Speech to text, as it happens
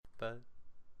but...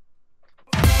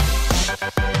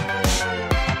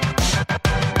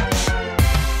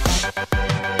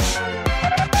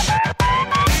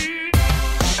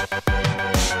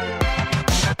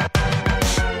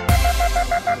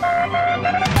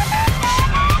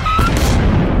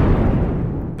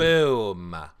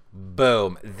 Boom.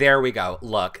 Boom. There we go.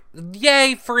 Look.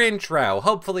 Yay for intro.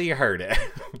 Hopefully you heard it.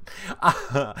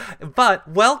 But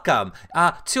welcome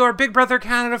to our Big Brother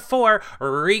Canada 4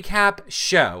 recap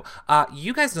show.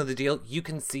 You guys know the deal. You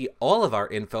can see all of our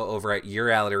info over at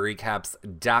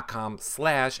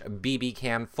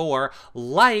yourrealityrecaps.com/BBCAN4,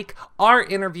 like our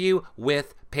interview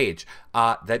with Paige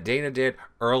that Dana did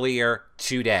earlier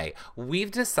today.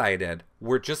 We've decided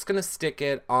we're just going to stick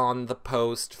it on the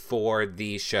post for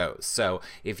these shows. So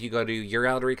if you go to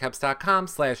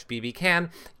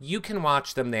yourrealityrecaps.com/BBCAN, you can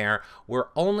watch them there. We're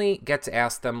only get to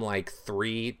ask them like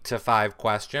 3 to 5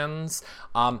 questions.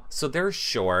 So they're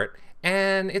short,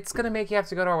 and it's going to make you have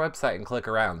to go to our website and click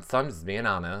around. So I'm just being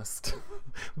honest.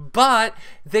 But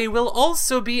they will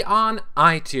also be on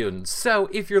iTunes. So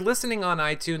if you're listening on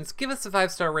iTunes, give us a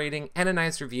 5-star rating and a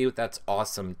nice review. That's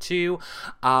awesome too.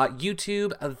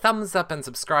 YouTube, a thumbs up and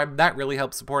subscribe. That really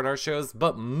helps support our shows.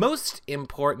 But most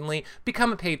importantly,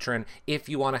 become a patron if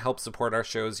you want to help support our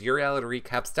shows.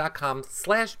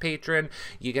 yourrealityrecaps.com/patron.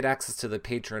 You get access to the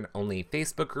patron-only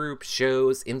Facebook group,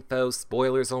 shows, info,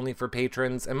 spoilers only for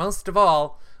patrons. And most of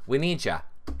all, we need ya.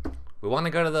 We want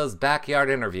to go to those backyard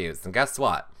interviews, and guess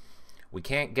what? We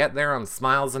can't get there on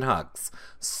smiles and hugs.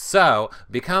 So,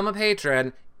 become a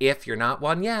patron if you're not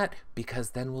one yet, because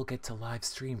then we'll get to live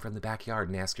stream from the backyard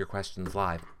and ask your questions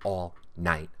live all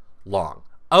night long.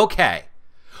 Okay,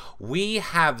 we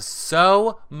have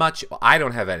so much... I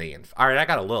don't have any info. All right, I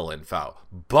got a little info,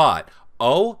 but...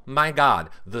 oh my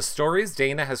God, the stories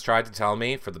Dana has tried to tell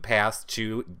me for the past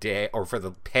 2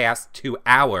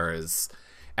 hours...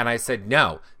 and I said,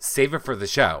 no, save it for the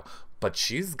show. But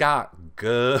she's got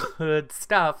good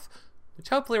stuff, which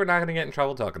hopefully we're not going to get in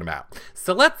trouble talking about.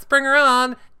 So let's bring her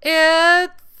on.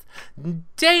 It's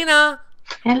Dana.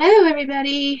 Hello,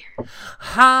 everybody.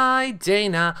 Hi,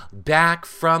 Dana. Back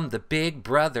from the Big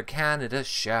Brother Canada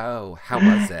show. How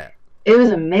was it? It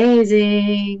was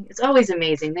amazing. It's always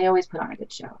amazing. They always put on a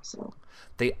good show. So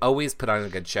they always put on a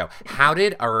good show. How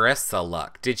did Arissa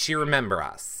look? Did she remember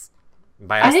us?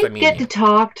 By us, I didn't get to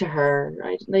talk to her.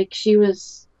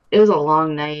 It was a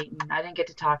long night, and I didn't get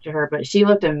to talk to her, but she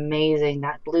looked amazing.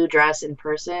 That blue dress in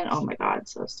person, oh my God,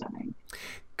 so stunning.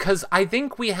 Because I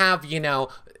think we have,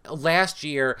 last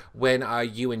year when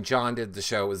you and John did the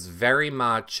show, it was very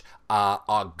much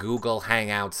Google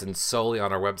Hangouts and solely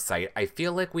on our website. I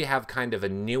feel like we have kind of a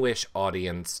newish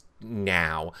audience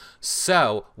now.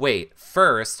 So, wait,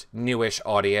 first, newish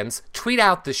audience, tweet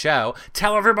out the show.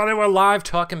 Tell everybody we're live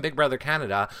talking Big Brother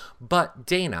Canada. But,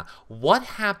 Dana, what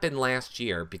happened last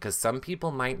year? Because some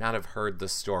people might not have heard the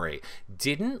story.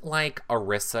 Didn't,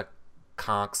 Arissa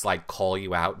Cox, call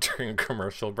you out during a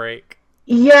commercial break?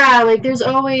 Yeah, there's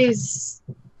always...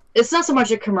 It's not so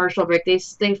much a commercial break. They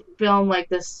film,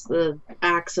 the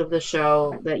acts of the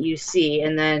show that you see,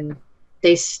 and then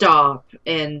they stop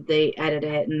and they edit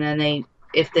it, and then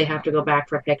if they have to go back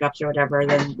for pickups or whatever,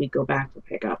 then we go back for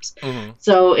pickups. Mm-hmm.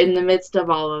 So in the midst of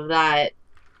all of that,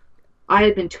 I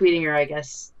had been tweeting her, I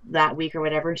guess, that week or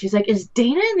whatever, and she's like, is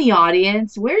Dana in the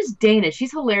audience? Where's Dana?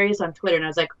 She's hilarious on Twitter. And I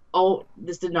was like, oh,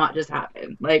 this did not just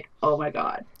happen. Oh my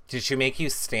God. Did she make you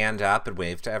stand up and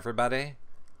wave to everybody?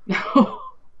 No.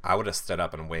 I would have stood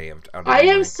up and waved. I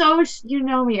am so, you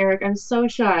know me, Eric. I'm so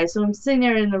shy. So I'm sitting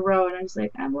there in the row, and I'm just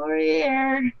like, I'm over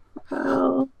here.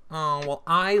 Oh, well,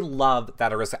 I love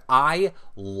that, Arissa.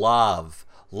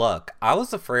 Look, I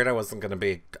was afraid I wasn't going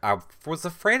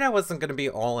to be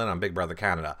all in on Big Brother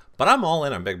Canada. But I'm all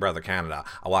in on Big Brother Canada.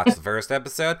 I watched the first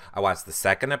episode. I watched the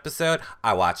second episode.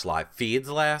 I watched live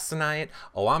feeds last night.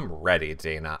 Oh, I'm ready,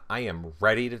 Dana. I am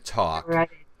ready to talk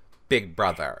Big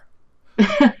Brother.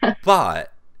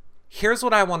 But... here's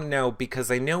what I want to know, because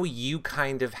I know you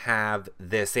kind of have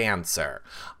this answer.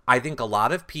 I think a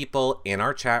lot of people in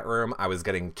our chat room, I was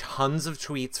getting tons of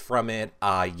tweets from it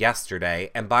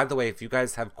yesterday. And by the way, if you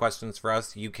guys have questions for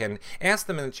us, you can ask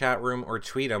them in the chat room or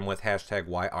tweet them with hashtag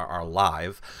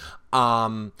YRRLive.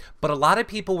 But a lot of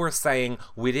people were saying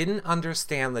we didn't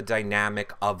understand the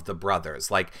dynamic of the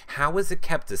brothers. How is it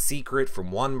kept a secret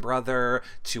from one brother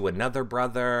to another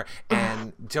brother?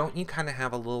 And don't you kind of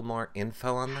have a little more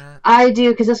info on that? I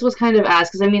do, because this was kind of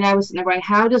asked. Because I was going,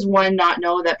 how does one not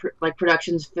know that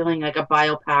production's filling a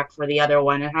biopack for the other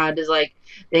one, and how does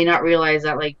they not realize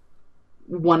that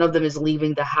one of them is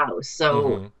leaving the house?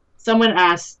 So someone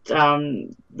asked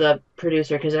the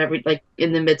producer, because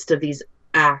in the midst of these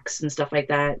acts and stuff like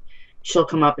that, she'll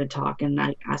come up and talk and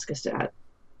like ask us to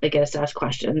get us to ask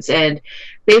questions. And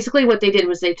basically what they did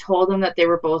was they told them that they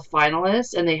were both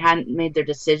finalists and they hadn't made their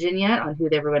decision yet on who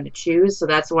they were going to choose. So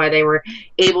that's why they were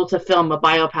able to film a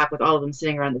biopack with all of them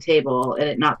sitting around the table and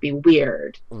it not be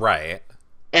weird. Right.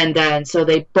 And then so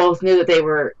they both knew that they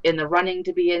were in the running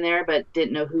to be in there, but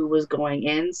didn't know who was going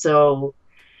in. So,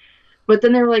 but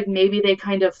then they were like, maybe they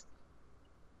kind of,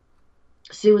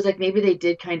 Sue was like, maybe they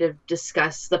did kind of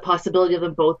discuss the possibility of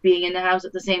them both being in the house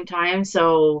at the same time.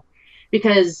 So,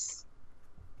 because,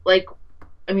 like,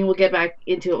 I mean, we'll get back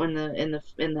into it in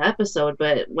the episode,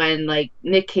 but when like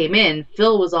Nick came in,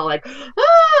 Phil was all like,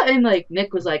 ah, and like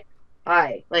Nick was like,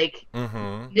 hi, like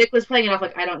Nick was playing it off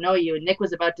like I don't know you, and Nick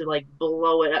was about to like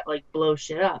blow it up, like blow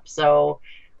shit up. So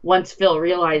once Phil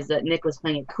realized that Nick was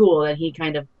playing it cool, then he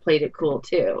kind of played it cool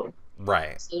too.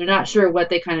 Right. So they're not sure what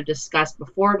they kind of discussed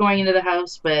before going into the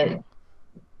house, but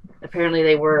apparently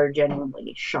they were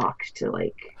genuinely shocked to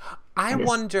like. I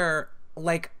wonder,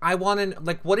 like, I want to,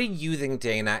 like, what do you think,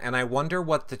 Dana? And I wonder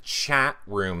what the chat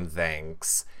room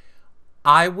thinks.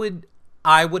 I would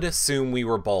assume we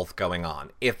were both going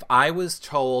on. If I was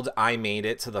told I made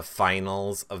it to the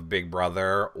finals of Big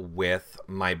Brother with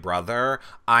my brother,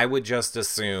 I would just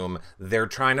assume they're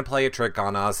trying to play a trick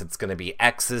on us. It's going to be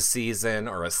X's season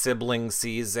or a sibling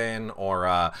season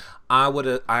or I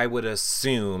would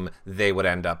assume they would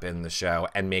end up in the show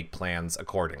and make plans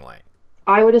accordingly.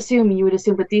 I would assume, you would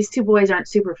assume, but these two boys aren't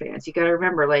super fans. You got to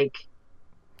remember, like,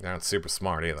 they're not super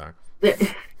smart either.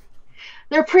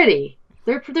 They're pretty.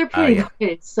 They're pretty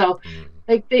good. So,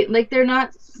 they're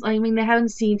not. I mean, they haven't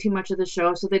seen too much of the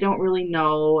show, so they don't really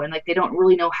know, and like they don't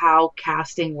really know how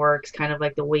casting works, kind of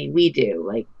like the way we do.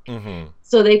 Like,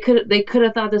 so they could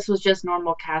have thought this was just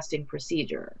normal casting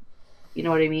procedure. You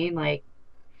know what I mean? Like,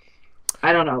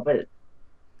 I don't know, but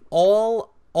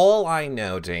all I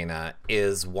know, Dana,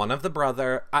 is one of the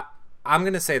brother. I'm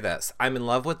gonna say this: I'm in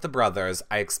love with the brothers.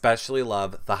 I especially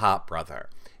love the hot brother.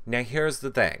 Now, here's the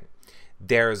thing.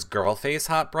 There's girl face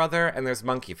hot brother and there's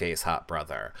monkey face hot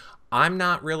brother. I'm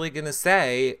not really going to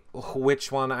say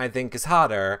which one I think is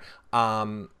hotter.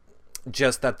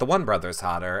 Just that the one brother's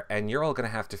hotter and you're all going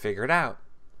to have to figure it out.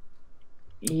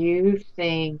 You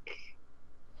think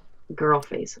girl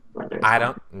face brother? I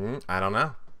don't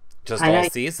know. Just all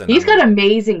season. He's got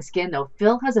amazing skin though.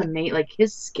 Phil has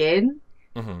his skin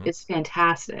is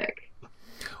fantastic.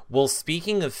 Well,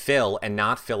 speaking of Phil and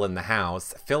not Phil in the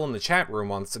house, Phil in the chat room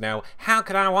wants to know, how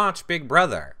can I watch Big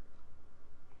Brother?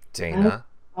 Dana?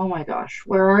 Oh my gosh.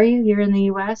 Where are you? You're in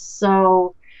the US?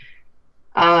 So,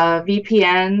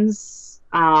 VPNs.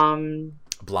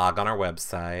 Blog on our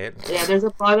website. Yeah, there's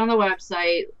a blog on the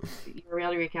website,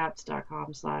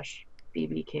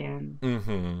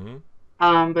 yourrealityrecaps.com/BBCAN.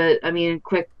 But, I mean,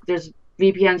 there's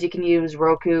VPNs you can use.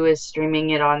 Roku is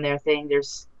streaming it on their thing.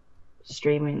 There's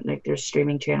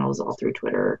streaming channels all through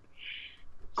Twitter.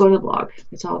 Go to the blog.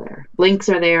 It's all there. Links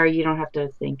are there. You don't have to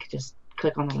think. Just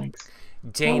click on the links.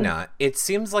 Dana, it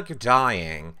seems like you're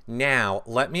dying. Now,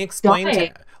 let me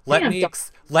explain let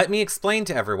me explain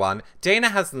to everyone. Dana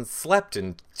hasn't slept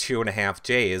in 2.5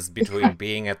 days between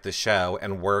being at the show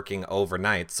and working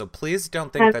overnight. So please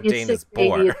don't think that Dana's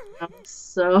bored.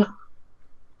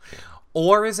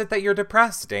 Or is it that you're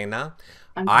depressed, Dana?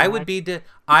 I would be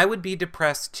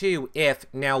depressed too if,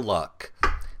 now look,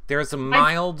 there's a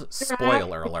mild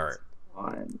spoiler alert.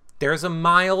 There's a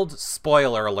mild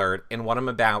spoiler alert in what I'm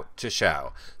about to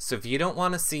show. So if you don't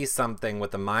want to see something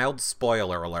with a mild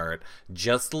spoiler alert,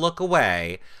 just look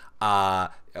away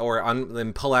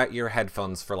then pull out your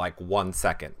headphones for like 1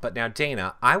 second. But now,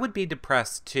 Dana, I would be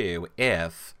depressed too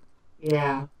if...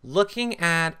 Yeah. Looking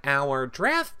at our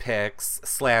draft picks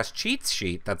 / cheat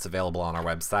sheet that's available on our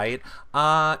website,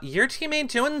 your team ain't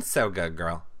doing so good,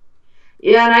 girl.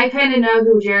 Yeah, and I kind of know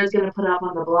who Jared's going to put up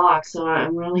on the block, so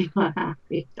I'm really not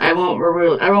happy. I won't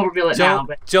reveal it now.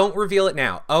 But... Don't reveal it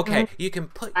now. Okay, you can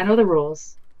put... I know the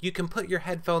rules. You can put your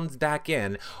headphones back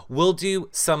in. We'll do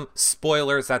some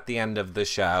spoilers at the end of the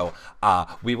show.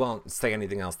 We won't say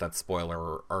anything else that's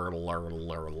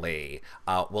spoiler-ly.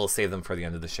 We'll save them for the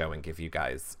end of the show and give you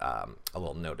guys a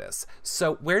little notice.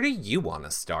 So where do you want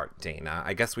to start, Dana?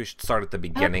 I guess we should start at the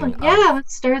beginning.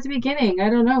 Let's start at the beginning.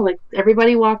 I don't know. Like,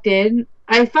 everybody walked in.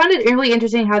 I found it really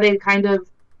interesting how they kind of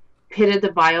pitted the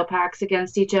biopacks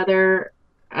against each other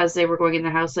as they were going in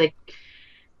the house. Like,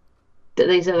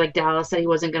 they said, like, Dallas said he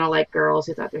wasn't going to like girls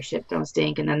who thought their shit don't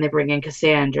stink, and then they bring in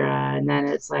Cassandra, and then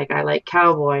it's like, I like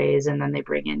cowboys, and then they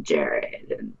bring in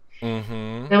Jared, and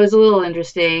that was a little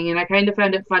interesting, and I kind of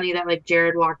found it funny that, like,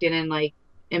 Jared walked in and, like,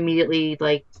 immediately,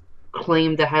 like,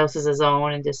 claimed the house as his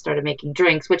own and just started making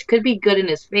drinks, which could be good in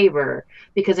his favor.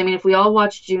 Because, I mean, if we all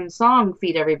watched June's song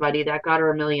Feed Everybody, that got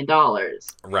her $1 million.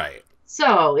 Right.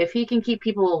 So if he can keep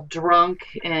people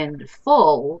drunk and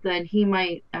full, then he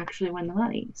might actually win the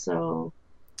money. So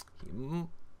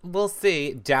we'll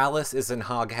see. Dallas is in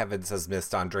hog heaven, says Miss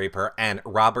Don Draper, and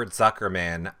Robert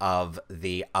Zuckerman of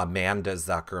the Amanda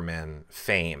Zuckerman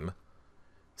fame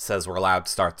says we're allowed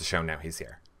to start the show now. He's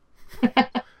here.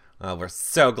 We're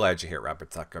so glad you're here,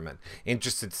 Robert Zuckerman.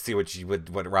 Interested to see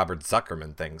what Robert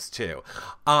Zuckerman thinks too.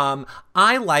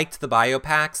 I liked the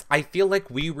biopacks. I feel like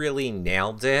we really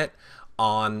nailed it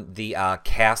on the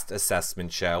cast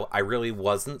assessment show. I really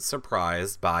wasn't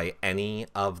surprised by any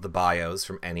of the bios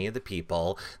from any of the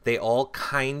people. They all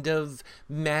kind of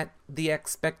met the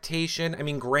expectation. I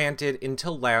mean, granted,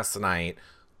 until last night,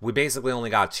 we basically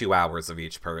only got 2 hours of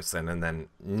each person, and then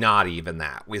not even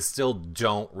that. We still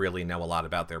don't really know a lot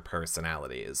about their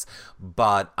personalities.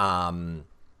 But,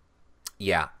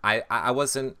 yeah, I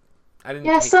wasn't... I didn't.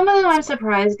 yeah, some of them I'm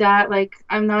surprised at. Like,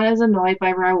 I'm not as annoyed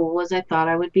by Raul as I thought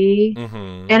I would be.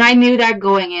 Mm-hmm. And I knew that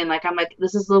going in. Like, I'm like,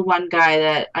 this is the one guy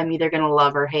that I'm either going to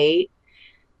love or hate.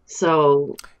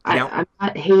 So I'm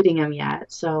not hating him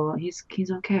yet. So he's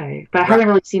okay. But I haven't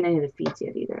really seen any of the feeds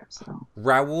yet either. So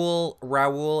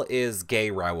Raul is gay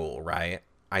Raul, right?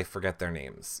 I forget their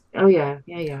names. Oh yeah.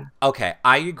 Okay,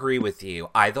 I agree with you.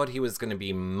 I thought he was going to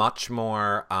be much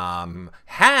more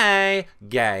hey,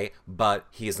 gay, but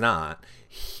he's not.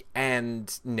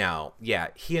 And no, yeah,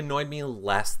 he annoyed me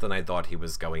less than I thought he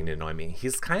was going to annoy me.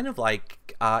 He's kind of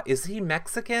like, is he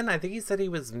Mexican? I think he said he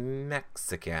was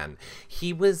Mexican.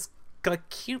 He was a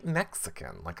cute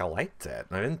Mexican. Like, I liked it.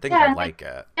 I didn't think I'd like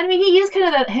it. And I mean, he is kind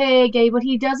of that, hey, gay, but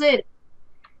he does it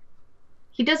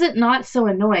not so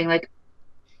annoying. Like,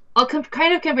 I'll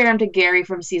kind of compare him to Gary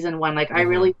from season 1. Like, I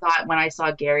really thought when I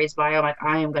saw Gary's bio, I'm like,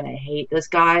 I am going to hate this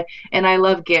guy. And I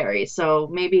love Gary. So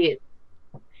maybe,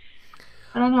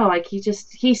 I don't know. Like,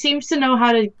 he seems to know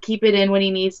how to keep it in when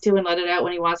he needs to and let it out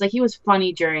when he wants. Like, he was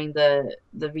funny during the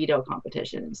veto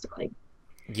competition and stuff. Like,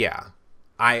 yeah.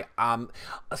 I'm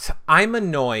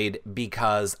annoyed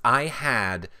because I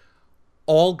had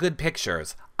all good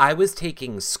pictures. I was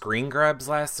taking screen grabs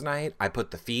last night. I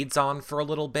put the feeds on for a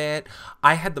little bit.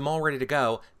 I had them all ready to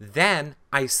go. Then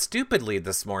I stupidly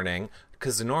this morning,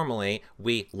 because normally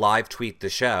we live tweet the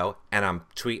show, and I'm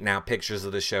tweeting out pictures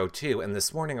of the show too. And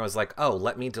this morning I was like, oh,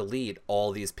 let me delete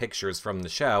all these pictures from the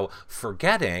show,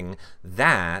 forgetting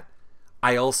that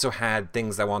I also had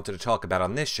things I wanted to talk about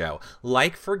on this show.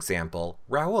 Like, for example,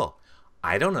 Raul.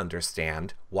 I don't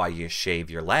understand why you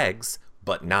shave your legs,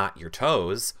 but not your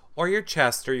toes, or your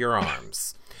chest, or your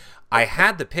arms. I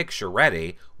had the picture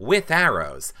ready with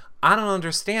arrows. I don't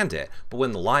understand it. But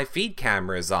when the live feed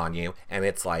camera is on you, and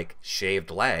it's like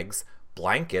shaved legs,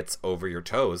 blankets over your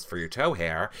toes for your toe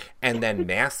hair, and then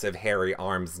massive hairy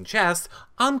arms and chest,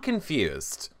 I'm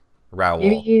confused. Raul.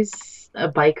 Maybe he's a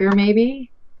biker,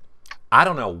 maybe? I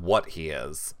don't know what he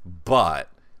is, but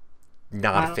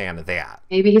not a fan of that.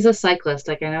 Maybe he's a cyclist.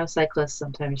 Like, I know cyclists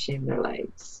sometimes shave their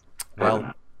legs.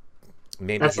 Well,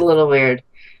 maybe that's a little weird.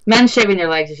 Men shaving their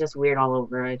legs is just weird all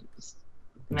over.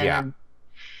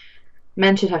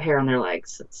 Men should have hair on their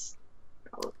legs. It's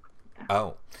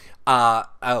Oh.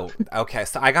 Okay.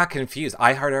 So I got confused.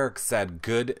 I heard Eric said,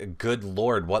 good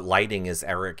Lord, what lighting is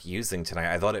Eric using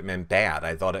tonight? I thought it meant bad.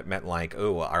 I thought it meant like,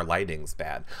 oh, our lighting's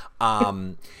bad.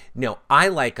 No, I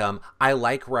like him. I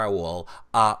like Raul.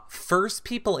 First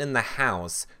people in the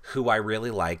house who I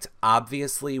really liked,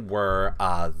 obviously, were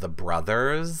the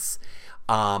brothers,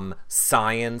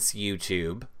 Science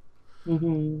YouTube,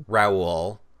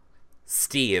 Raul,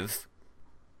 Steve.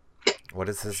 What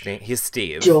is his name? He's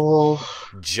Steve. Joel.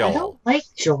 I don't like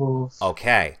Joel.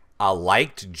 Okay. I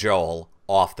liked Joel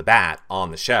off the bat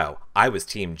on the show. I was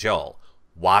Team Joel.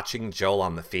 Watching Joel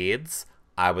on the feeds,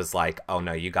 I was like, oh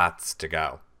no, you gots to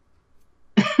go.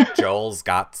 Joel's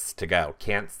gots to go.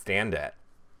 Can't stand it.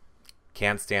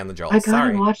 Can't stand the Joel. I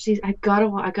gotta watch these. I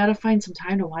gotta find some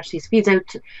time to watch these feeds.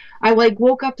 I like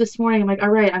woke up this morning. I'm like, all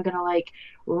right, I'm gonna like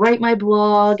write my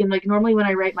blog, and like normally when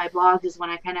I write my blog is when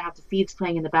I kind of have the feeds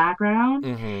playing in the background.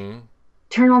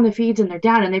 Turn on the feeds and they're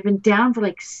down, and they've been down for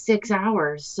like 6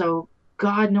 hours. So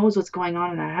God knows what's going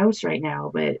on in the house right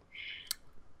now. But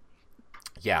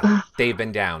yeah, they've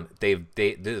been down.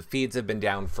 The feeds have been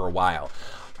down for a while.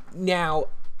 Now,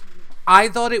 I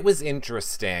thought it was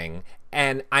interesting.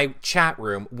 And chat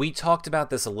room, we talked about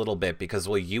this a little bit because,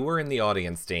 well, you were in the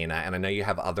audience, Dana, and I know you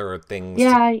have other things.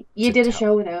 Yeah, you did a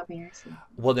show without me.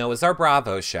 Well, no, it was our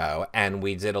Bravo show, and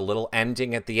we did a little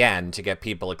ending at the end to get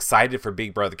people excited for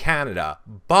Big Brother Canada.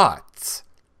 But,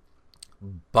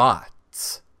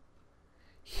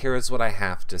 here's what I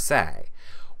have to say.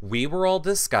 We were all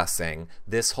discussing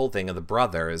this whole thing of the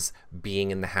brothers being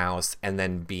in the house and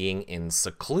then being in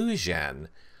seclusion.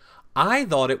 I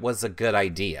thought it was a good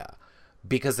idea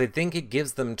because I think it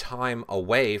gives them time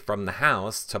away from the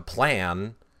house to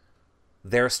plan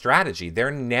their strategy.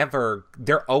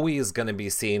 They're always going to be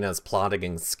seen as plotting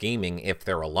and scheming if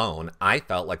they're alone. I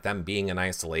felt like them being in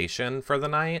isolation for the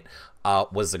night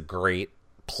was a great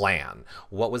plan.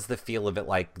 What was the feel of it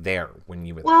like there when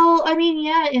you were there? Well, I mean,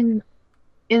 yeah,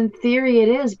 in theory it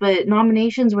is, but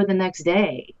nominations were the next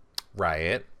day.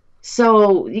 Right.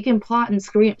 So you can plot and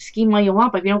scheme all you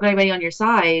want, but if you don't got anybody on your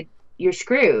side, you're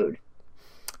screwed.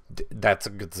 That's a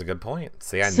good point.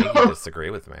 See, I So, knew you disagree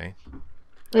with me.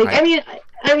 like, I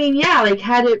I mean, yeah, like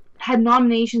had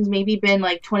nominations maybe been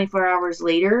like 24 hours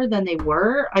later than they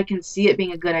were, I can see it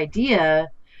being a good idea.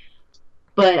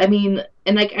 But I mean,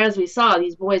 and like as we saw,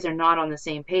 these boys are not on the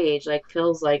same page. Like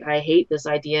Phil's like, I hate this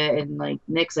idea, and like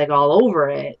Nick's like all over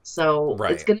it. So it's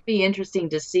right. going to be interesting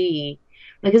to see,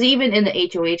 like, because even in the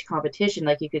HOH competition,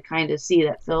 like you could kind of see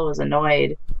that Phil was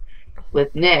annoyed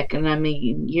with Nick, and I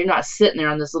mean, you're not sitting there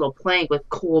on this little plank with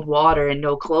cold water and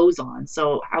no clothes on.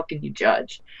 So how can you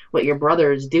judge what your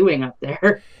brother is doing up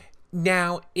there?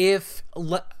 Now,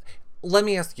 let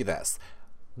me ask you this.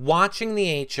 Watching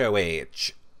the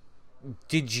HOH,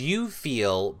 did you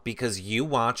feel, because you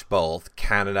watch both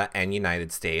Canada and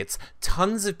United States,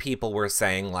 tons of people were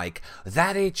saying, like,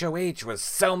 that HOH was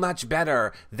so much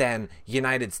better than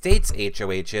United States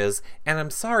HOHs, and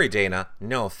I'm sorry, Dana,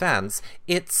 no offense,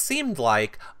 it seemed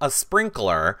like a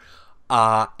sprinkler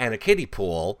and a kiddie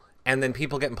pool, and then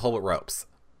people getting pulled with ropes.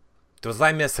 Was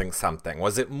I missing something?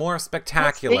 Was it more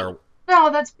spectacular?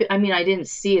 No, I mean, I didn't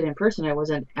see it in person. I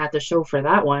wasn't at the show for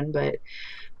that one, but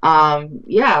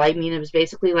yeah, I mean, it was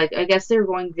basically like, I guess they were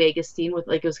going Vegas theme with,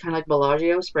 like, it was kind of like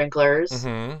Bellagio sprinklers.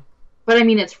 Mm-hmm. But I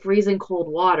mean, it's freezing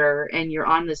cold water and you're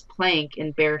on this plank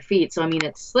in bare feet. So, I mean,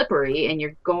 it's slippery and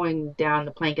you're going down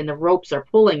the plank and the ropes are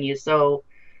pulling you. So,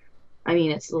 I mean,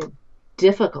 it's a little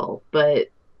difficult, but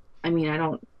I mean,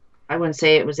 I wouldn't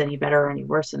say it was any better or any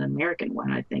worse than an American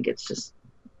one. I think it's just,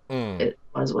 it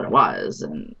was what it was.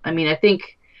 And I mean, I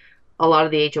think a lot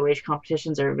of the HOH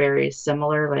competitions are very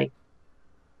similar.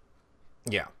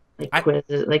 Yeah.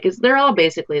 Quizzes, like they're all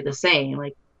basically the same,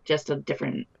 like just a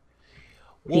different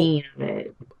theme of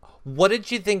it. What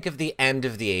did you think of the end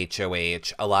of the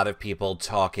HOH? A lot of people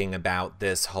talking about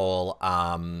this whole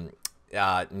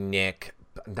Nick,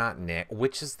 not Nick,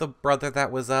 which is the brother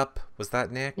that was up? Was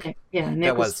that Nick? Yeah, Nick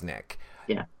that was Nick.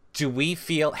 Yeah. Do we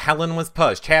feel Helen was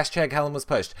pushed? Hashtag Helen was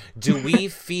pushed. Do we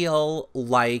feel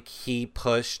like he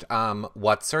pushed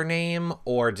what's her name,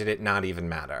 or did it not even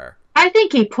matter? I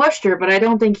think he pushed her, but I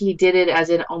don't think he did it as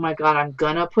in, oh my God, I'm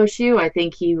gonna push you. I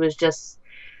think he was just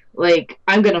like,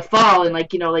 I'm gonna fall, and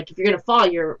like, you know, like if you're gonna fall,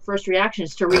 your first reaction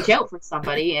is to reach out for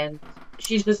somebody, and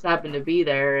she just happened to be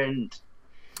there, and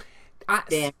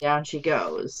bam, down she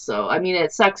goes. So I mean,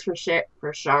 it sucks for Shari.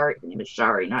 Her name is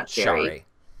Shari, not Sherry.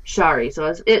 Shari.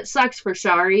 So it sucks for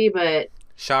Shari, but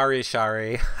Shari.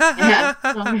 Yeah,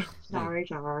 Shari.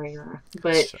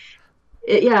 But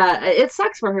it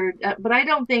sucks for her. But I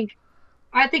don't think.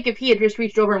 I think if he had just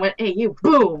reached over and went, "Hey, you!"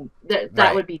 Boom,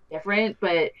 that would be different.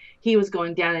 But he was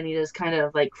going down, and he just kind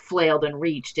of like flailed and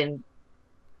reached, and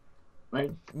like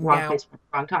wrong place,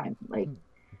 wrong time. Like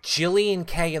Jillian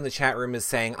K in the chat room is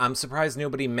saying, "I'm surprised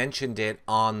nobody mentioned it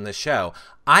on the show."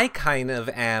 I kind of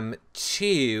am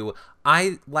too.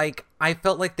 I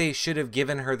felt like they should have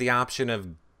given her the option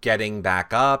of getting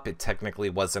back up. It technically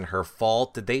wasn't her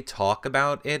fault. Did they talk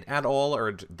about it at all,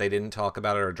 or they didn't talk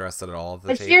about it or address it at all?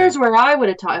 But here's where I would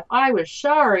have talked. If I was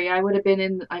Shari, I would have been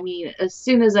in. I mean, as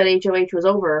soon as that HOH was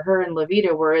over, her and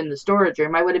Levita were in the storage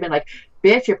room. I would have been like,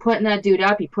 "Bitch, you're putting that dude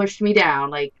up. He pushed me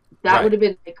down." Like that would have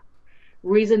been like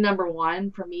reason number one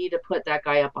for me to put that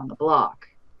guy up on the block.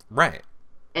 Right.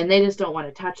 And they just don't want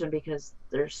to touch him because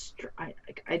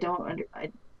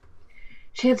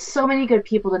she had so many good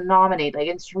people to nominate, like,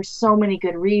 and for so many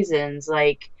good reasons.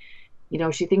 Like, you know,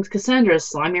 she thinks Cassandra's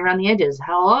slimy around the edges.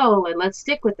 Hello, let's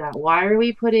stick with that. Why are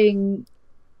we putting...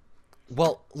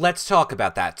 Well, let's talk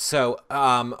about that. So,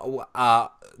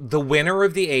 the winner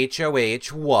of the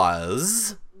HOH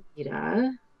was...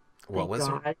 Levita. What was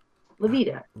it?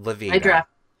 Levita. Levita.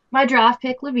 My draft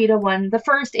pick, Levita, won the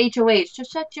first HOH.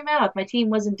 Just shut your mouth. My team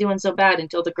wasn't doing so bad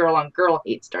until the girl-on-girl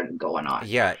hate started going on.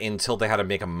 Yeah, until they had to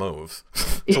make a move.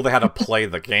 Until they had to play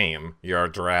the game. Your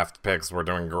draft picks were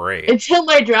doing great. Until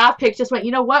my draft picks just went,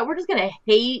 you know what? We're just going to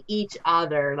hate each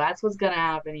other. That's what's going to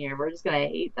happen here. We're just going to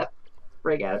hate the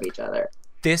frig out of each other.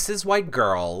 This is why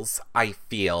girls, I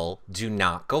feel, do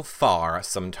not go far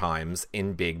sometimes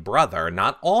in Big Brother.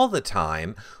 Not all the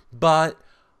time, but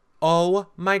oh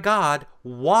my God,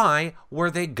 why were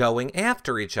they going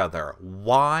after each other?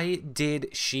 Why did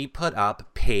she put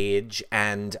up Paige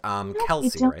and I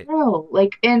Kelsey, don't right? know.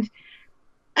 Like, and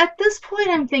at this point,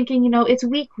 I'm thinking, it's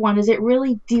week one. Is it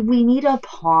really, do we need a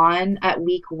pawn at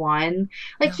week one?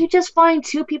 Like, No. you just find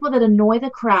two people that annoy the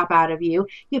crap out of you,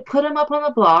 you put them up on the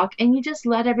block, and you just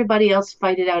let everybody else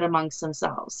fight it out amongst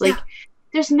themselves. Yeah. Like,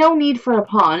 there's no need for a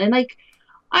pawn. And, like,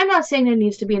 I'm not saying there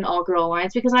needs to be an all girl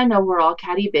alliance because I know we're all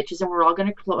catty bitches and we're all going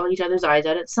to claw each other's eyes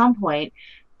out at some point.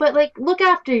 But, like, look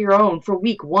after your own for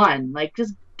week one. Like,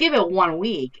 just give it 1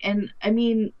 week. And, I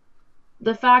mean,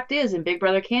 the fact is, in Big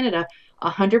Brother Canada,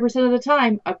 100% of the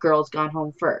time, a girl's gone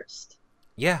home first.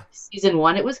 Yeah. Season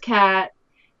one, it was Kat.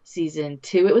 Season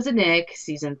two, it was a Nick.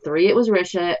 Season three, it was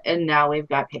Risha. And now we've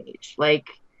got Paige. Like,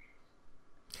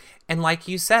 And like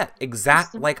you said,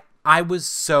 like I was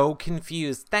so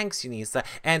confused. Thanks, Unisa.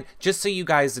 And just so you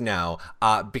guys know,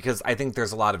 because I think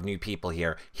there's a lot of new people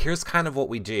here, here's kind of what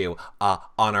we do on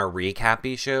our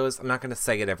recappy shows. I'm not going to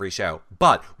say it every show,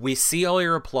 but we see all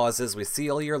your applauses, we see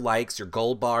all your likes, your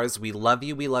gold bars. We love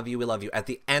you, we love you, we love you. At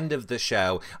the end of the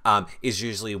show is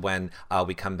usually when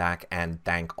we come back and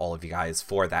thank all of you guys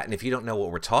for that. And if you don't know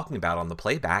what we're talking about on the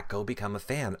playback, go become a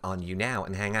fan on You Now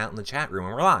and hang out in the chat room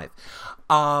and we're live.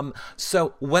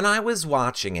 So when I was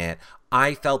watching it,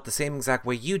 I felt the same exact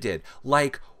way you did.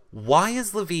 Like, why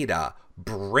is Levita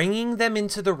bringing them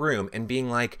into the room and being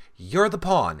like, you're the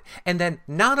pawn? And then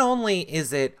not only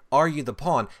is it, are you the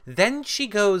pawn? Then she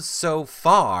goes so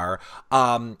far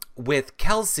with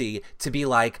Kelsey to be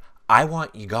like, I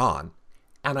want you gone.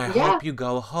 And I hope you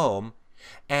go home.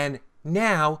 And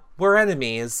now we're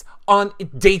enemies on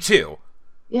day 2.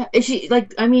 Yeah, is she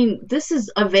like? I mean, this is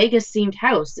a Vegas themed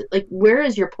house. Like, where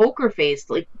is your poker face?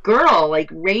 Like, girl, like,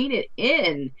 rein it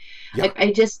in. Yeah. Like,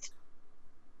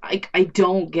 I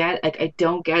don't get, like, I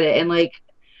don't get it. And like,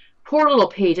 poor little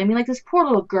Paige. I mean, like, this poor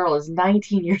little girl is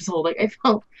 19 years old. Like, I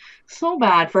felt so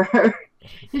bad for her.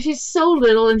 And she's so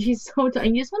little and she's so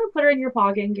tiny. You just want to put her in your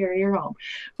pocket and carry her home.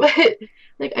 But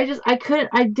like, I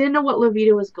didn't know what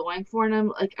Levita was going for, and I'm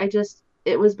like,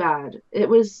 it was bad. It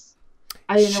was.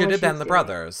 I didn't know Should what have she been was the doing.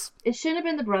 brothers. It should have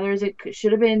been the brothers. It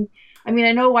should have been. I mean,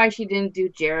 I know why she didn't do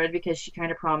Jared because she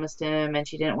kind of promised him and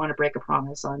she didn't want to break a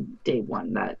promise on day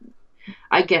one. That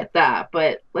I get that,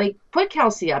 but like, put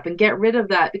Kelsey up and get rid of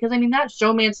that because I mean that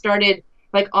showman started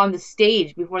like on the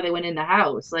stage before they went in the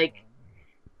house. Like,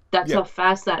 that's how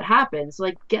fast that happens. So,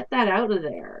 like, get that out of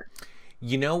there.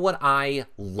 You know what I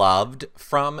loved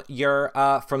from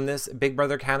from this Big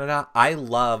Brother Canada? I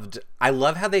love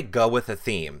how they go with a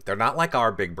theme. They're not like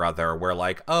our Big Brother where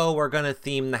like, oh, we're going to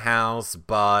theme the house,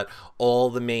 but all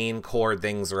the main core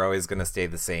things are always going to stay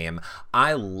the same.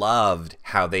 I loved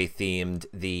how they themed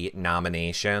the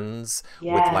nominations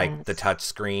with like the touch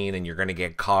screen and you're going to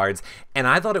get cards. And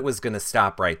I thought it was going to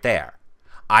stop right there.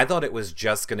 I thought it was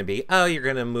just going to be, oh, you're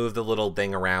going to move the little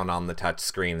thing around on the touch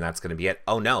screen and that's going to be it.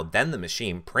 Oh, no. Then the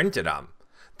machine printed them.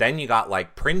 Then you got,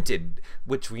 like, printed,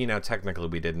 which, technically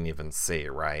we didn't even see,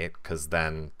 right? Because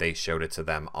then they showed it to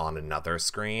them on another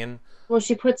screen. Well,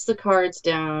 she puts the cards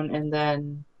down and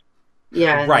then,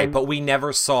 yeah. Right, but we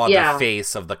never saw the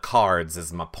face of the cards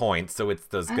is my point. So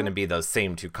there's going to be those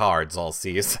same 2 cards all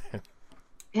season.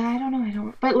 Yeah, I don't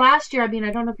know. But last year, I mean, I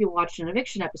don't know if you watched an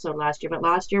eviction episode last year, but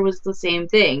last year was the same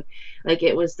thing. Like,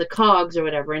 it was the cogs or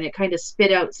whatever, and it kind of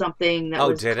spit out something that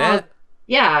was. Oh, did it?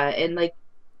 Yeah, and like,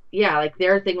 like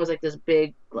their thing was like this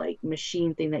big like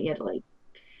machine thing that you had to like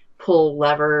pull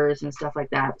levers and stuff like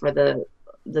that for the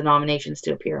nominations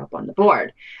to appear up on the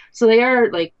board. So they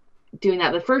are like doing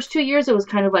that. The first 2 years, it was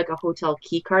kind of like a hotel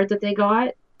key card that they got,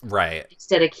 right?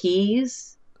 Instead of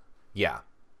keys. Yeah,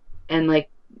 and like.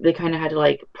 They kind of had to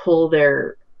like pull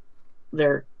their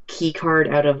key card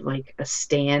out of like a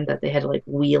stand that they had to like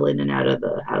wheel in and out of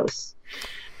the house.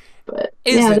 But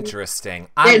it's interesting.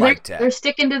 I liked it. They're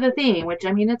sticking to the theme, which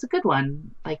I mean, it's a good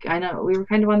one. Like, I know we were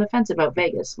kind of on the fence about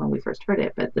Vegas when we first heard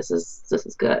it, but this is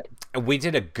good.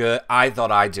 I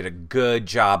thought I did a good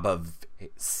job of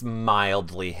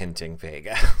mildly hinting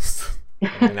Vegas.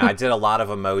 I did a lot of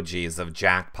emojis of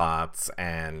jackpots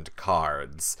and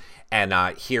cards. And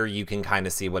here you can kind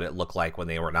of see what it looked like when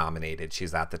they were nominated.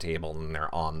 She's at the table and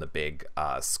they're on the big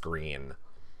screen.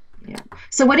 Yeah.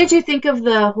 So what did you think of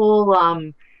the whole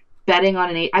betting on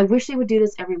an 8? I wish they would do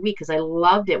this every week because I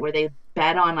loved it where they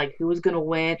bet on like who was going to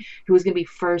win, who was going to be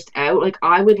first out. Like,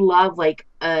 I would love like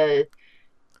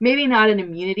maybe not an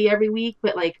immunity every week,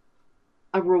 but like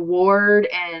a reward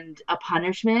and a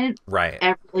punishment. Right.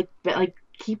 Like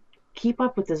keep keep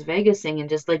up with this Vegas thing and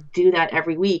just like do that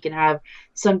every week and have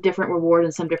some different reward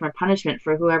and some different punishment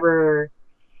for whoever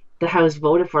the house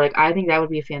voted for. Like, I think that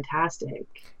would be fantastic.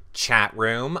 Chat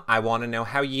room, I want to know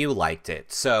how you liked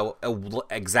it. So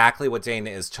exactly what Dana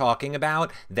is talking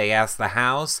about. They asked the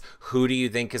house, who do you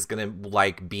think is going to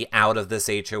like be out of this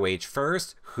HOH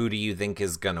first? Who do you think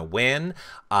is going to win?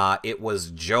 It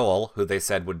was Joel, who they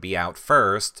said would be out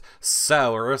first.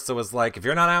 So Arissa was like, if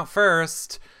you're not out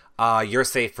first, you're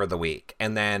safe for the week.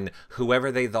 And then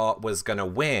whoever they thought was going to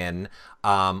win,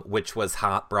 which was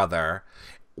Hot Brother,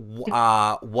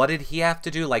 what did he have to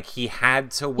do? Like, he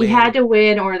had to win. He had to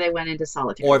win, or they went into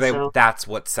solitary. Or that's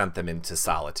what sent them into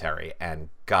solitary. And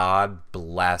God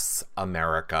bless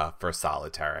America for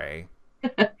solitary.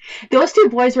 Those two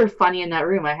boys were funny in that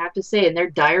room, I have to say, and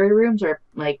their diary rooms are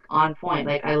like on point.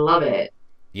 Like, I love it.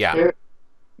 Yeah.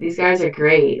 These guys are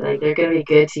great. Like, they're gonna be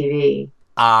good TV.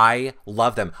 I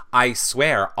love them. I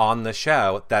swear on the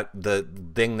show, that the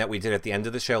thing that we did at the end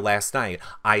of the show last night,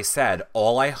 I said,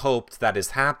 all I hoped that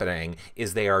is happening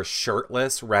is they are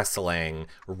shirtless wrestling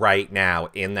right now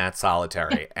in that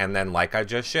solitary. And then, like I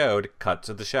just showed, cut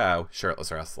to the show,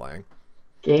 shirtless wrestling.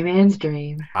 Gay man's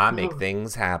dream. I make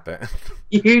things happen.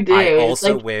 You do. I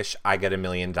also wish I get $1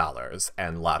 million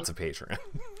and lots of patrons.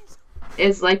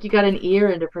 It's like you got an ear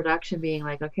into production being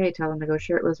like, okay, tell them to go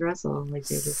shirtless wrestle. Like,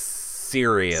 they're just...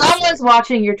 Seriously. Someone's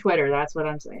watching your Twitter. That's what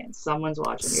I'm saying. Someone's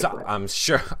watching your Twitter.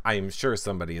 I'm sure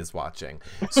somebody is watching.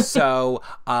 So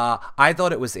I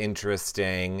thought it was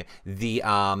interesting. The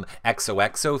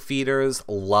XOXO feeders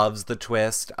loves the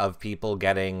twist of people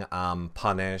getting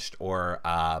punished or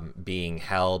being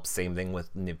helped. Same thing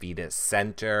with Navita's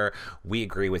Center. We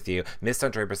agree with you. Miss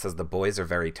Draper says the boys are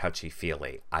very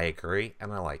touchy-feely. I agree,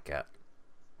 and I like it.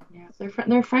 Yeah,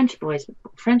 they're French boys. The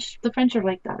French are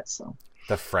like that, so.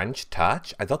 The French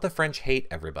touch? I thought the French hate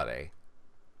everybody.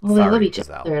 Well, they love each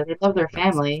other. They love their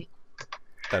family.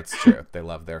 That's true. They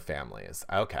love their families.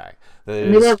 Okay. They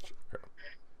love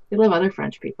other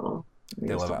French people.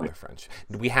 They love other French.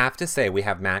 We have to say, we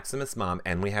have Maximus' mom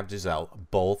and we have Giselle,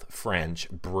 both French,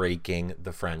 breaking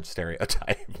the French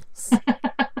stereotypes.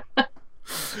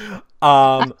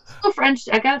 French.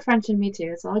 I got French in me too.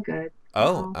 It's all good.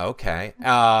 Oh, okay.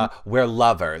 We're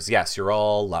lovers. Yes, you're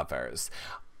all lovers.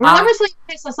 We're lovers, like,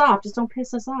 piss us off. Just don't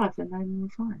piss us off, and then we're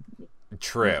fine.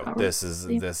 True. This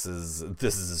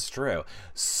is true.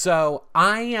 So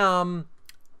I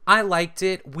liked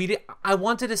it. I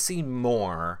wanted to see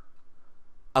more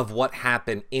of what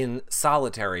happened in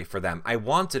solitary for them. I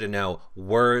wanted to know,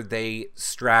 were they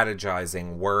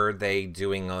strategizing? Were they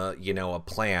doing a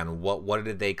plan? What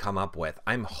did they come up with?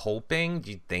 I'm hoping. Do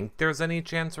you think there's any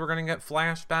chance we're gonna get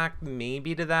flashback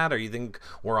maybe to that, or you think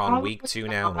we're on week 2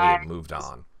 now and we have moved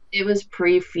on? It was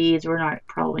pre-feeds. We're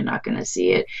probably not going to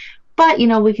see it, but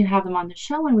we can have them on the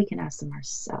show and we can ask them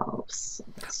ourselves.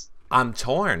 I'm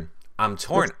torn.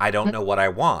 I don't know what I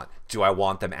want. Do I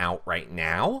want them out right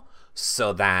now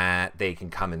so that they can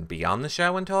come and be on the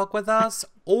show and talk with us,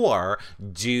 or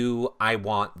do I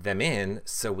want them in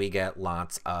so we get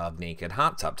lots of naked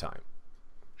hot tub time?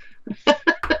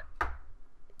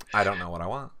 I don't know what I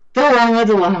want.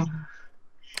 Dilemma.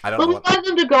 I don't know. We want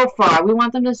them to go far. We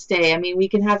want them to stay. I mean, we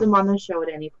can have them on the show at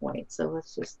any point. So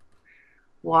let's just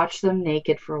watch them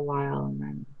naked for a while, and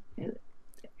then.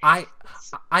 I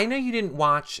know you didn't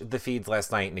watch the feeds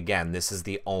last night, and again, this is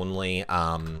the only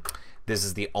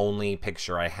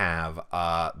picture I have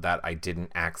that I didn't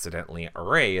accidentally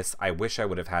erase. I wish I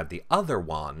would have had the other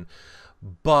one,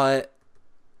 but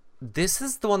this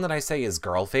is the one that I say is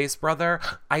Girlface Brother.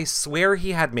 I swear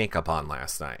he had makake on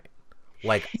last night.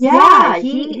 Like, yeah,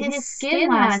 his skin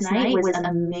last night was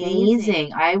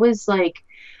amazing. I was like,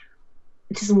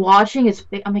 just watching his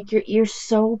face. I'm like, you're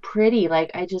so pretty.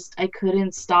 Like, I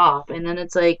couldn't stop. And then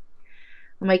it's like,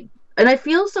 I'm like, and I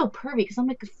feel so pervy because I'm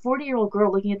like a 40-year-old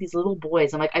girl looking at these little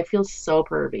boys. I'm like, I feel so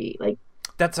pervy. Like,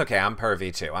 that's okay. I'm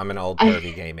pervy too. I'm an old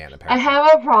pervy gay man. Apparently, I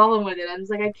have a problem with it. I'm just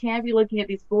like, I can't be looking at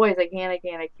these boys. I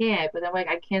can't. But I'm like,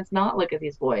 I can't not look at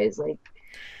these boys. Like.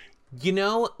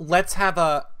 Let's have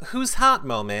a who's hot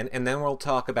moment, and then we'll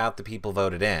talk about the people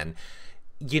voted in.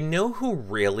 You know who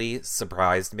really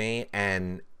surprised me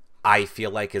and I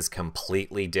feel like is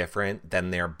completely different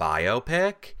than their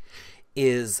biopic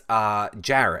is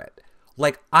Jarrett.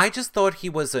 Like, I just thought he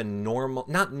was a normal,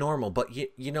 not normal, but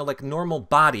like normal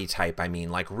body type. I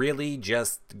mean, like really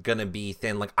just gonna be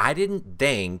thin. Like, I didn't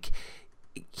think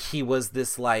he was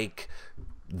this like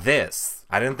this.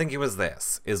 I didn't think he was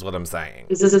this, is what I'm saying.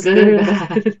 Is this good or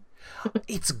bad?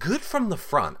 It's good from the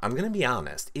front. I'm going to be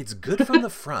honest. It's good from the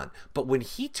front. But when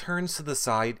he turns to the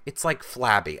side, it's like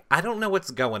flabby. I don't know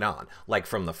what's going on. Like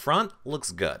from the front,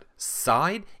 looks good.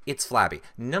 Side, it's flabby.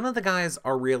 None of the guys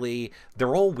are really,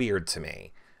 they're all weird to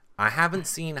me. I haven't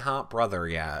seen Hot Brother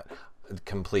yet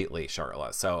completely,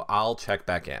 Charlotte. So I'll check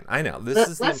back in. I know this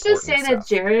is the Let's just say important that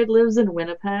stuff. Jared lives in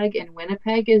Winnipeg, and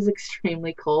Winnipeg is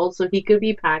extremely cold, so he could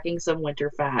be packing some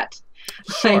winter fat.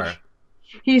 Sure. Like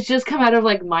he's just come out of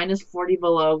like minus 40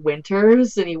 below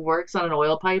winters, and he works on an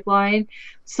oil pipeline.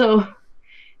 So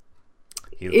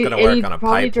He's going to and work he on a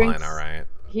probably pipeline, all drinks. right.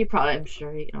 He probably, I'm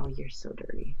sure. Oh, you're so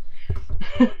dirty.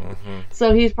 Mm-hmm.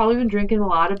 So he's probably been drinking a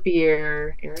lot of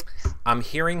beer. Eric's. I'm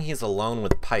hearing he's alone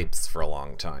with pipes for a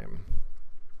long time.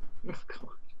 Oh, God.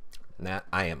 Nat,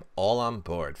 I am all on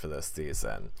board for this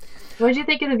season. What did you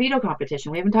think of the veto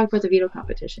competition? We haven't talked about the veto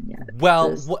competition yet.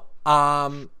 Well,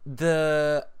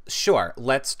 the sure.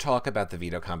 Let's talk about the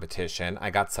veto competition. I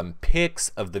got some pics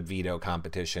of the veto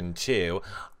competition too.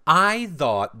 I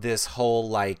thought this whole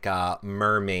like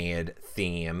mermaid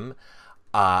theme.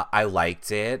 I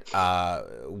liked it.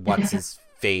 What's his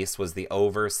face was the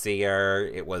overseer.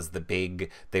 It was the big.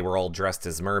 They were all dressed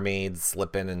as mermaids,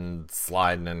 slipping and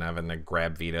sliding and having to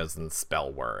grab vetoes and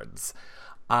spell words.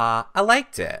 I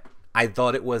liked it. I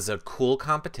thought it was a cool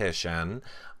competition.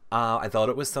 I thought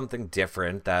it was something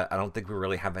different that I don't think we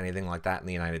really have anything like that in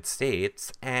the United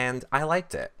States, and I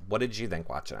liked it. What did you think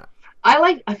watching it?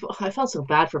 I felt so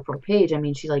bad for poor Paige. I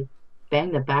mean, she like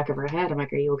banged the back of her head. I'm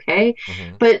like, are you okay?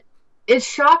 Mm-hmm. But it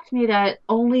shocked me that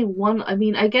only one, I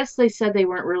mean, I guess they said they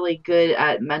weren't really good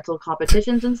at mental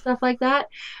competitions and stuff like that,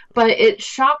 but it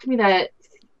shocked me that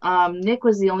Nick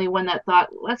was the only one that thought,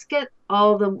 let's get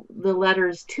all the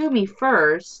letters to me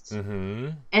first Mm-hmm.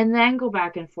 and then go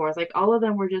back and forth. Like all of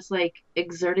them were just like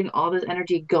exerting all this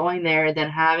energy going there and then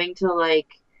having to like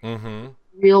Mm-hmm.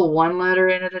 reel one letter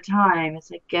in at a time. It's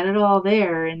like get it all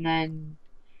there and then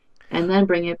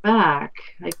bring it back.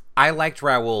 Like I liked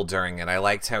Raoul during it. I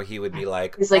liked how he would be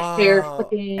like, he's like hair oh,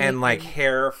 flicking and like and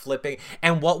hair flipping.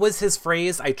 And what was his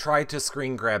phrase? I tried to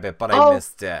screen grab it, but I oh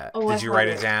missed it. oh I Did you write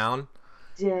had it it. down?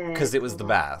 Because Did it was hold the on.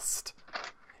 best.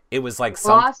 It was like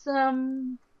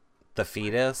Blossom. the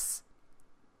fetus.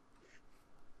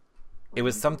 It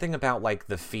was something about like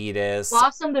the fetus.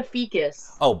 Blossom the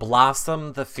Fecus. Oh,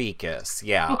 Blossom the Fecus.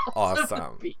 Yeah, Blossom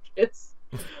awesome. the Fecus.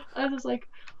 I was like,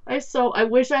 I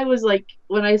wish I was like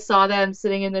when I saw them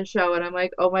sitting in the show, and I'm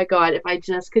like, oh my god, if I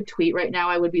just could tweet right now,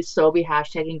 I would be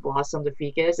hashtagging Blossom the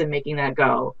Fecus and making that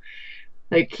go.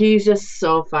 Like he's just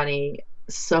so funny,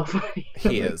 so funny.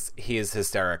 He is. He is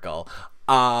hysterical.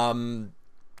 Um,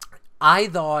 I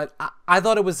thought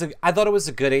it was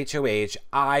a good HOH.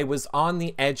 I was on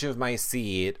the edge of my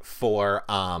seat for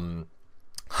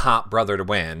Hot Brother to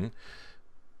win,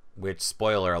 which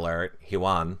spoiler alert, he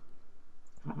won.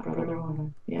 Hot Brother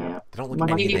one. Yeah. They don't look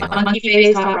Monkey, anything like monkey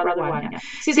face, Hot Brother one. Yeah.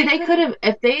 See, they could have,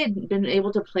 if they had been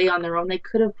able to play on their own, they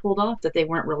could have pulled off that they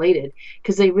weren't related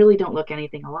because they really don't look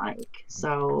anything alike.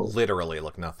 So literally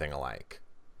look nothing alike.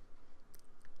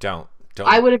 Don't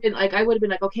I don't would have been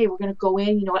like, okay, we're gonna go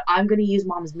in. You know what? I'm gonna use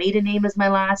mom's maiden name as my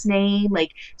last name,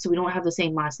 like, so we don't have the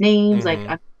same last names.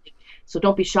 mm-hmm. So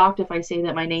don't be shocked if I say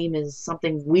that my name is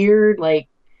something weird. Like,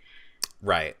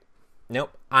 Right.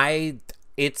 Nope.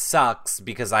 It sucks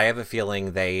because I have a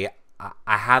feeling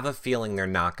I have a feeling they're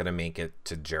not going to make it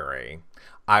to jury.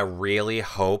 I really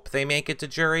hope they make it to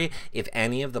jury. If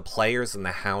any of the players in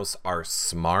the house are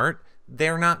smart,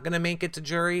 they're not going to make it to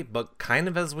jury. But kind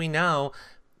of as we know,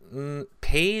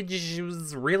 Paige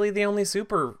was really the only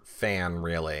super fan,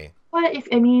 really. but if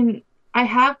I mean, I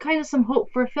have kind of some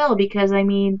hope for Phil because I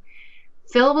mean,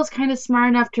 Phil was kind of smart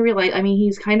enough to realize. I mean,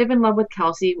 he's kind of in love with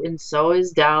Kelsey, and so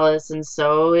is Dallas, and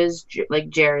so is like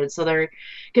Jared. So they're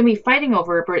gonna be fighting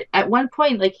over it. But at one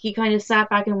point, like he kind of sat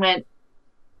back and went,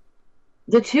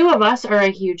 "The two of us are a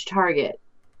huge target,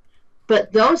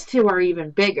 but those two are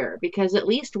even bigger because at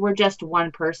least we're just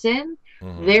one person.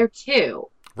 Mm-hmm. They're two.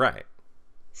 Right.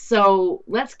 So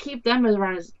let's keep them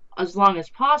around as long as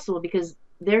possible because."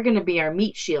 They're going to be our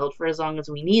meat shield for as long as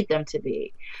we need them to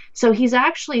be. So he's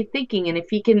actually thinking, and if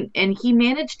he can, and he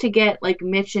managed to get like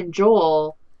Mitch and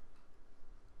Joel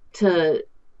to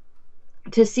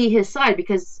see his side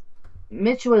because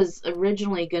Mitch was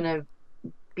originally going to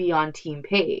be on Team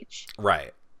Page.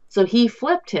 Right. So he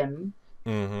flipped him.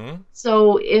 Mm-hmm.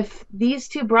 So if these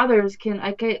two brothers can,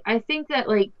 I think that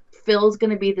like Phil's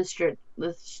going to be the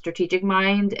strategic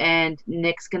mind, and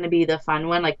Nick's going to be the fun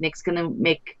one. Like Nick's going to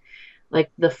make like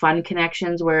the fun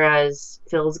connections, whereas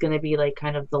Phil's going to be like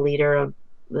kind of the leader of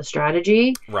the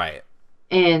strategy. Right.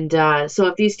 And so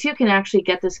if these two can actually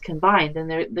get this combined, then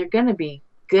they're going to be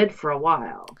good for a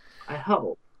while. I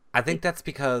hope. I think that's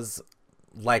because,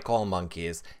 like all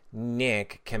monkeys,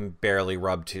 Nick can barely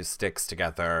rub two sticks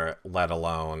together, let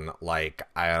alone, like,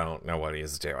 I don't know what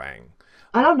he's doing.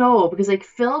 I don't know because like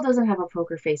Phil doesn't have a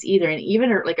poker face either, and even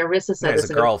her, like Arissa No, said he's this,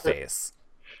 a and it girl was face.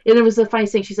 and it was the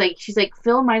funniest thing. She's like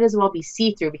Phil might as well be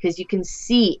see through because you can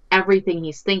see everything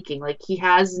he's thinking. Like he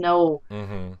has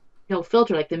Mm-hmm. no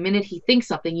filter. Like the minute he thinks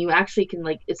something, you actually can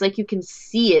like it's like you can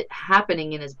see it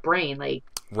happening in his brain. Like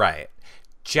Right.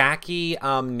 Jackie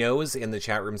knows in the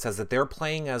chat room says that they're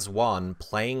playing as one,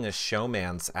 playing a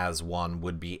showmance as one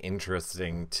would be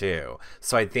interesting too.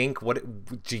 So I think,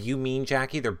 what do you mean,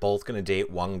 Jackie? They're both going to date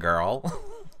one girl?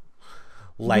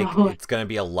 Like no, it's going to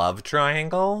be a love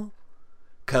triangle?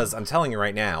 Because I'm telling you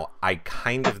right now, I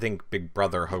kind of think Big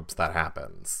Brother hopes that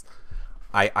happens.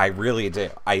 I really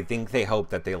do. I think they hope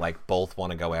that they like both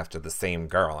want to go after the same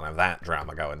girl and have that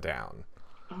drama going down.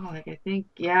 oh, like I think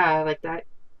yeah, like that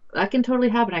can totally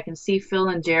happen. I can see Phil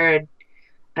and Jared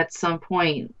at some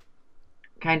point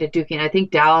kind of duking. I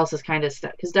think Dallas is kind of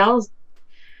stuck because Dallas.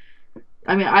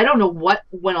 I mean, I don't know what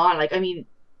went on. Like, I mean,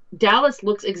 Dallas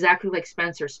looks exactly like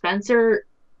Spencer. Spencer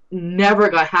never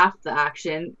got half the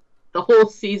action the whole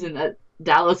season that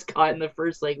Dallas got in the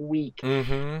first like week.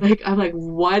 Mm-hmm. Like, I'm like,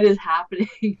 what is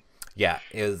happening? Yeah,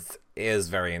 is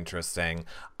very interesting.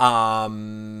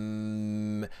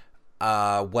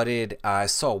 What did I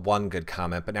saw one good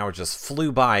comment, but now it just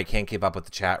flew by. I can't keep up with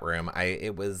the chat room.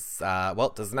 It was well,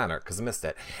 it doesn't matter because I missed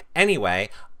it. Anyway,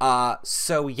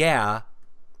 so yeah,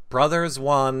 brothers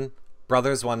won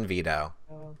veto.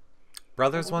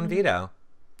 Brothers won veto.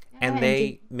 Yeah, And and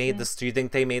they made this. Do you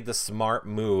think they made the smart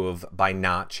move by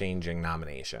not changing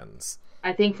nominations?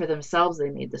 I think for themselves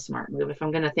they made the smart move. If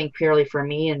I'm gonna think purely for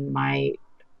me and my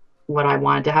what I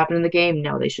wanted to happen in the game,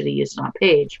 no, they should have used it on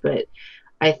Page. But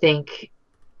I think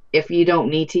if you don't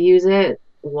need to use it,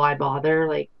 why bother?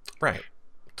 Like, Right.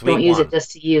 It's don't week use it one.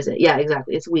 just to use it. Yeah,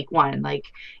 exactly. It's week one. Like,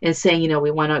 and saying, we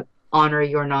want to honor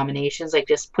your nominations, like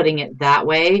just putting it that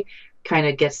way kind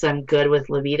of gets them good with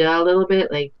Levita a little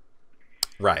bit. Like,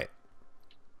 Right.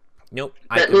 Nope.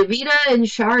 I but could. Levita and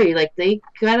Shari, like, they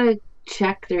gotta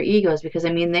check their egos because,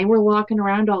 I mean, they were walking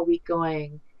around all week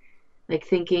going, like,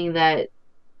 thinking that,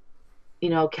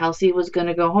 Kelsey was going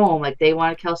to go home. Like, they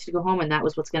wanted Kelsey to go home, and that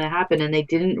was what's going to happen. And they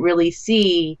didn't really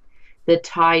see the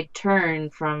tide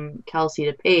turn from Kelsey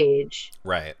to Paige.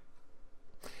 Right.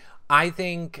 I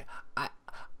think.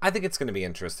 I think it's going to be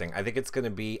interesting. I think it's going to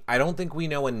be. I don't think we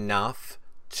know enough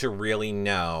to really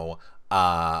know.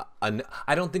 I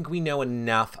don't think we know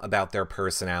enough about their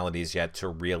personalities yet to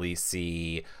really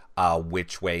see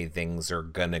which way things are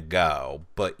gonna go.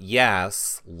 But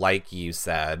yes, like you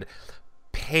said,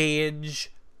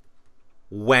 Paige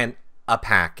went a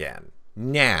pack in.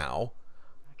 Now,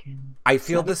 I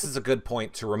feel this is a good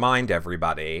point to remind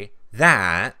everybody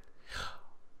that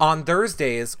on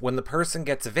Thursdays, when the person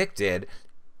gets evicted,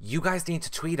 you guys need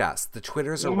to tweet us. The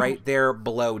Twitters are right there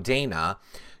below Dana.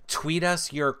 Tweet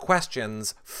us your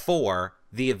questions for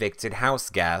the evicted house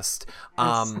guest.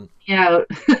 Yeah.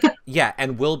 Yeah,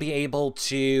 and we'll be able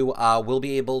to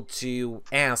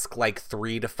ask like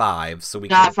 3 to 5, so we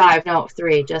Not can. 5, no,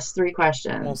 3. Just 3 Well,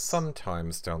 questions.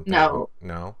 sometimes don't they? No.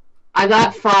 No. I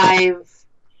got 5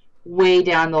 way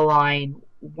down the line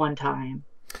one time.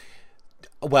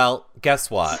 Well, guess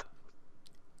what?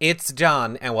 It's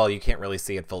done, and well, you can't really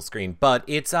see it full screen, but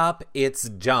it's up, it's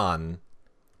done,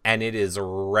 and it is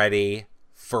ready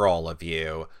for all of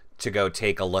you to go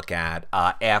take a look at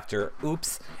after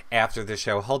the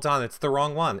show. Hold on, it's the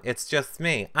wrong one. It's just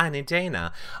me. I'm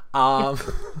Dana.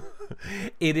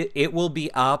 It will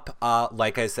be up,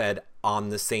 like I said, on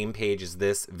the same page as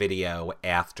this video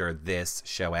after this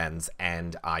show ends,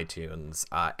 and iTunes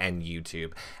and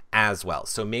YouTube as well.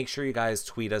 So make sure you guys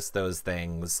tweet us those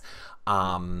things.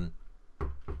 I'll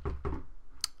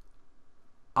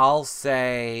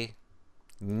say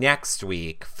next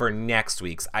week for next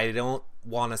week's. I don't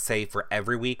want to say for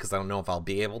every week because I don't know if I'll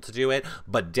be able to do it,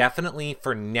 but definitely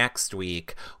for next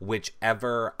week,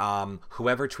 whichever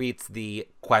whoever tweets the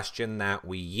question that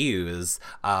we use,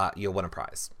 you'll win a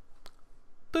prize.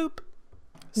 Boop.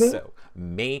 So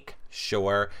make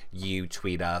sure you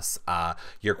tweet us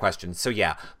your questions. So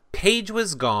yeah, Paige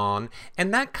was gone,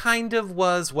 and that kind of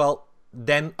was, well,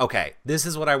 then, okay, this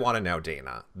is what I want to know,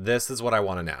 Dana. This is what I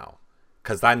want to know.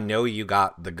 Because I know you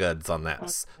got the goods on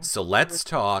this. So let's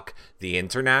talk the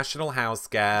international house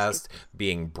guest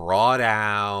being brought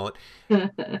out.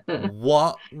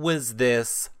 What was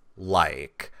this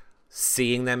like?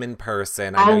 Seeing them in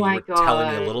person. I know you were telling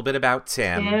me a little bit about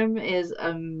Tim. Tim is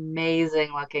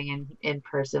amazing looking in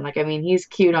person. Like, I mean, he's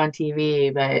cute on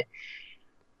TV, but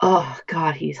Oh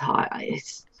God, he's hot.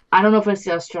 I don't know if it's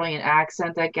the Australian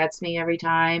accent that gets me every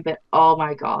time, but oh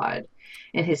my God.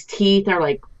 And his teeth are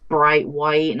like bright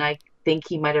white, and I think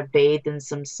he might have bathed in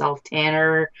some self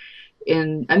tanner.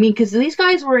 In I mean, because these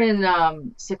guys were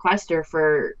in sequester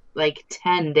for like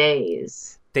 10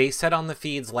 days. They said on the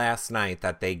feeds last night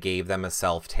that they gave them a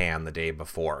self tan the day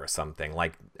before or something.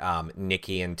 Like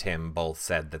Nikki and Tim both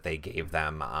said that they gave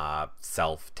them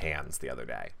self tans the other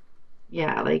day.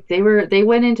 Yeah, like they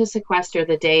went into sequester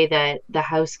the day that the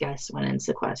house guests went in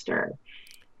sequester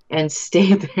and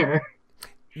stayed there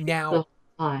the Now, whole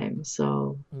time.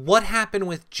 So what happened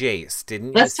with Jace?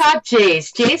 Didn't you? let's talk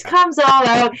Jace. Jace comes all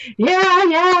out, yeah,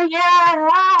 yeah, yeah,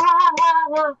 la,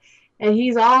 la, la, and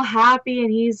he's all happy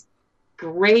and he's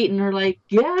great. And they're like,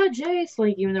 yeah, Jace.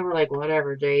 Like, even though we're like,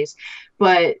 whatever, Jace.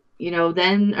 But,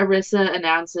 then Arissa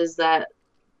announces that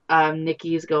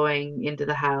Nikki's going into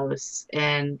the house,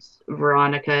 and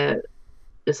Veronica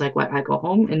is like, what, I go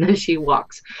home? And then she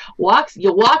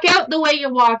you walk out the way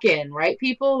you walk in, right,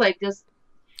 people? Like, just,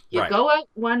 you Right. go out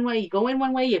one way, you go in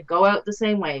one way, you go out the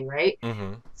same way, right?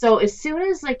 Mm-hmm. So as soon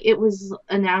as, like, it was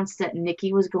announced that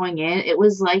Nikki was going in, it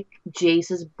was like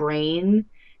Jace's brain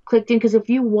clicked in, because if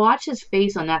you watch his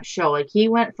face on that show, like, he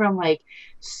went from, like,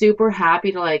 super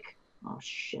happy to, like, oh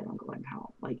shit, I'm going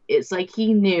home. Like, it's like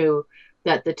he knew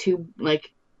that the two,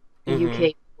 like, Mm-hmm.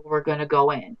 UK people were gonna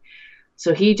go in.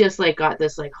 So he just, like, got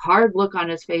this, like, hard look on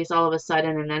his face all of a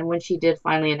sudden, and then when she did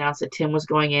finally announce that Tim was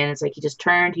going in, it's like he just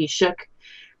turned, he shook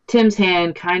Tim's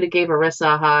hand, kind of gave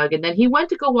Arissa a hug, and then he went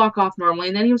to go walk off normally,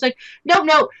 and then he was like, no,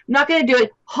 no, not gonna do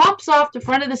it, hops off the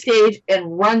front of the stage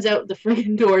and runs out the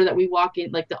freaking door that we walk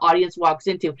in, like, the audience walks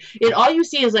into. And all you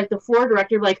see is, like, the floor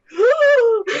director, like,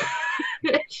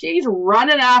 she's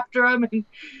running after him, and,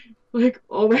 like,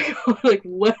 oh my God, like,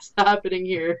 what's happening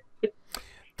here?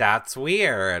 That's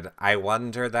weird. I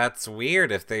wonder. That's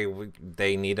weird if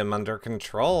they need him under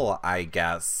control. I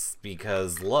guess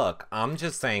because look, I'm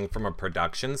just saying from a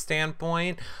production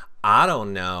standpoint, I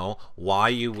don't know why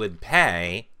you would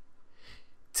pay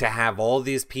to have all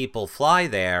these people fly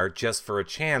there just for a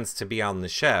chance to be on the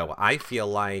show. I feel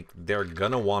like they're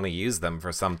gonna want to use them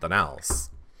for something else.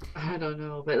 I don't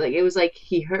know, but, like, it was like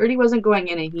he heard he wasn't going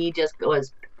in, and he just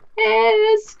was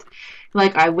pissed.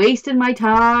 Like, I wasted my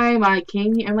time. I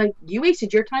came here. I'm like, you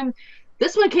wasted your time.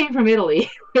 This one came from Italy.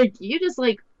 Like, you just,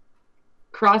 like,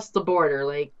 crossed the border.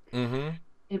 Like, Mm-hmm.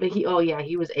 but oh yeah,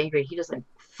 he was angry. He just, like,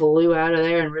 flew out of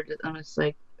there, and I'm just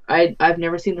like, I've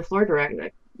never seen the floor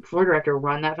director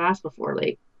run that fast before.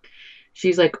 Like,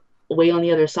 she's, like, way on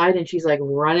the other side, and she's, like,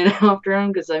 running after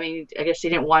him because, I mean, I guess she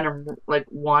didn't want him, like,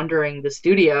 wandering the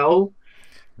studio.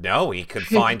 No, he could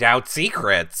find out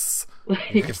secrets.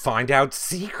 He could Like, find out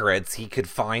secrets. He could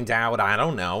find out, I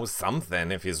don't know,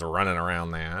 something if he's running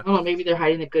around there. I don't know, maybe they're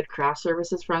hiding the good craft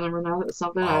services from them or not,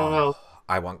 something. I don't Oh, know.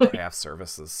 I want craft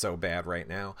services so bad right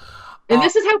now. And Uh,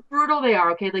 this is how brutal they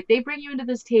are, okay? Like, they bring you into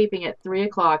this taping at 3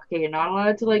 o'clock. Okay, you're not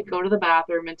allowed to, like, go to the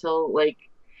bathroom until, like,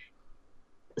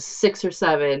 6 or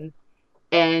 7.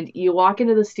 And you walk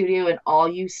into the studio and all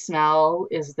you smell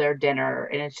is their dinner.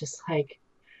 And it's just like,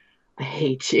 I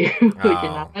hate you.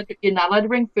 oh, You're not allowed to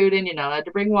bring food in, you're not allowed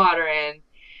to bring water in,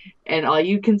 and all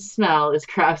you can smell is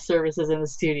craft services in the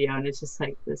studio, and it's just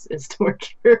like, this is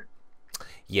torture.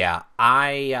 yeah.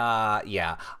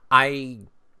 Yeah. I,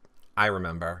 I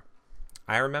remember.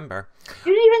 I remember.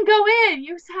 You didn't even go in.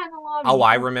 You sat in the Oh, lobby.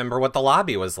 I remember what the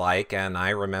lobby was like, and I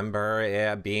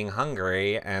remember being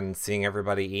hungry and seeing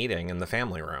everybody eating in the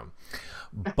family room.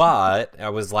 But I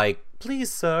was like,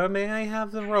 please, sir, may I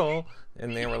have the roll?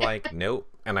 And they were like, nope.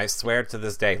 And I swear to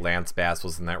this day, Lance Bass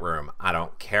was in that room. I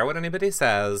don't care what anybody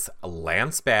says.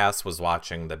 Lance Bass was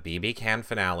watching the BBCAN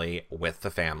finale with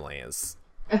the families.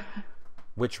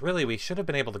 Which really, we should have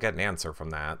been able to get an answer from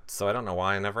that. So I don't know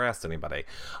why I never asked anybody.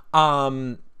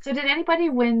 Um, So did anybody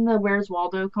win the Where's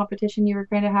Waldo competition you were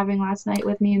kind of having last night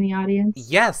with me in the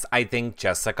audience? yes, I think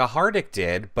Jessica Hardick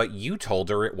did, but you told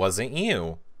her it wasn't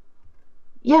you.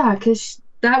 Yeah, because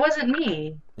that wasn't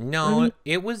me. I No, mean,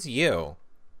 it was you.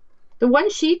 the one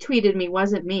she tweeted me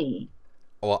wasn't me.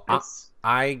 Well, That's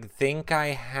I think I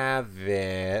have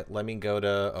it. Let me go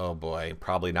to. Oh boy,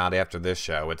 probably not after this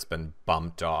show. It's been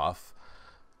bumped off.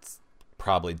 It's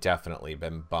probably definitely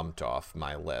been bumped off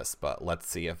my list, but let's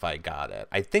see if I got it.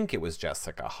 I think it was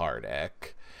Jessica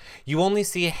Hardick. You only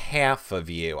see half of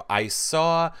you. I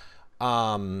saw.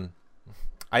 Um,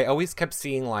 I always kept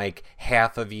seeing like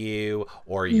half of you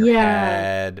or your yeah.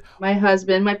 head. My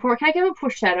husband, my poor. Can I give a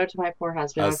push shout out to my poor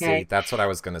husband? See, Okay, that's what I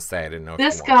was gonna say. I didn't know if you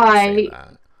this wanted to say guy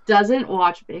that. doesn't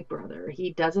watch Big Brother.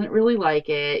 He doesn't really like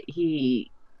it.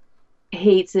 He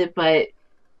hates it, but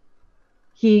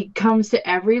He comes to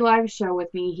every live show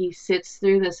with me. He sits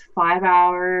through this 5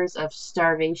 hours of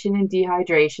starvation and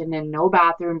dehydration and no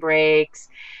bathroom breaks.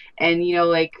 And,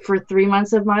 like for 3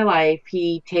 months of my life,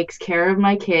 he takes care of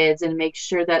my kids and makes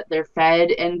sure that they're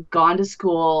fed and gone to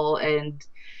school. And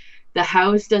the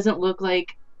house doesn't look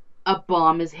like a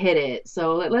bomb has hit it.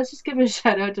 So let's just give a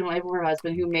shout out to my poor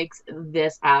husband who makes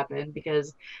this happen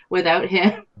because without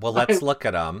him, Well, I, let's look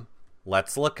at them.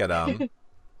 Let's look at them.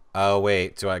 Oh,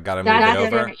 wait. Do I got to move that,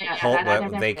 it over?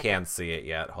 They that, can't see it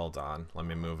yet. Hold on. Let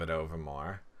me move it over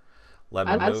more. Let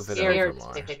me I'm move it over scared.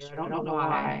 more. I don't know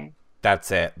why.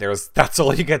 That's it. That's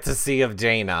all you get to see of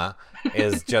Dana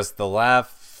is just the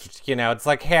left. It's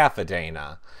like half a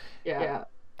Dana. Yeah.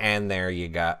 And there you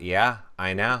go. Yeah,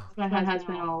 I know. My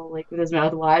husband all like with his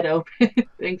mouth wide open.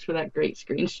 Thanks for that great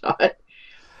screenshot.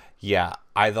 Yeah,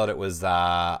 I thought it was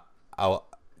oh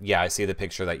yeah, I see the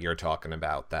picture that you're talking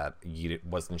about that you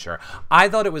wasn't sure. I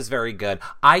thought it was very good.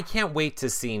 I can't wait to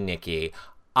see Nikki.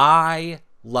 I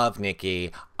love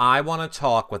Nikki. I want to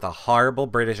talk with a horrible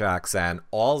British accent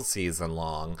all season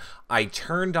long. I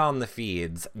turned on the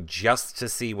feeds just to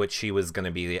see what she was going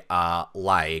to be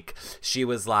like. She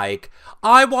was like,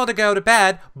 I want to go to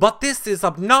bed, but this is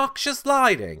obnoxious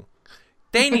lighting.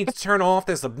 They need to turn off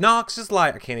this obnoxious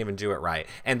light. I can't even do it right.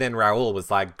 And then Raul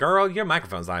was like, girl, your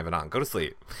microphone's not even on. Go to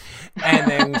sleep. And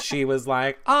then she was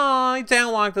like, I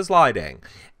don't like this lighting.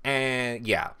 And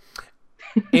yeah,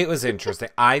 it was interesting.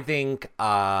 I think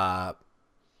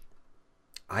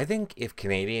if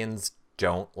Canadians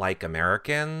don't like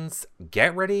Americans,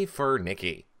 get ready for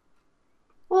Nikki.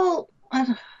 Well,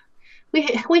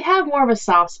 we have more of a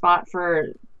soft spot for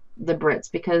the Brits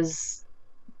because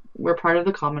we're part of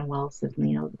the Commonwealth,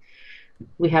 and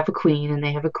we have a queen and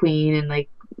they have a queen, and like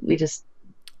we just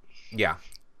yeah.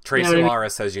 Tracy I mean? Lara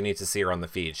says you need to see her on the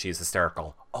feed. She's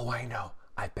hysterical. Oh, I know.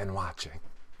 I've been watching.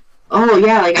 Oh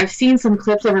yeah, like I've seen some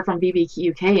clips of her from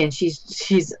BBCAN, and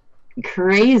she's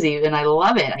crazy, and I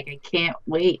love it. Like I can't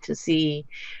wait to see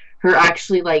her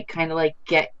actually like kind of like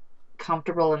get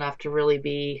comfortable enough to really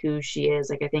be who she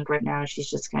is. Like I think right now she's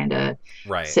just kind of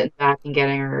sitting back and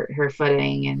getting her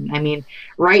footing. And I mean,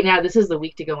 right now this is the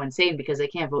week to go insane because they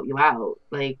can't vote you out,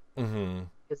 like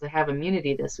because they have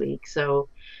immunity this week. So,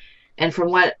 and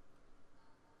from what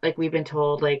like we've been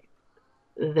told, like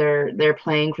they're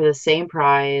playing for the same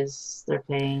prize. They're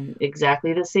playing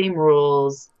exactly the same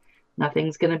rules.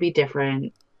 Nothing's gonna be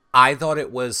different. I thought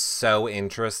it was so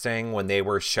interesting when they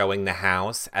were showing the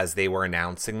house as they were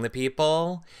announcing the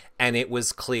people, and it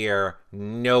was clear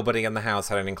nobody in the house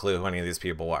had any clue who any of these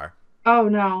people were. Oh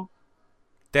no.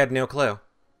 They had no clue.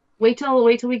 Wait till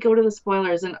we go to the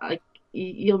spoilers, and like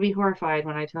you'll be horrified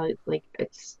when I tell you, like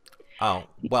it's Oh,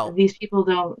 well, these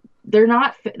people they're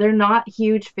not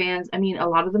huge fans. I mean, a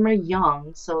lot of them are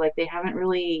young, so like they haven't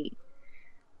really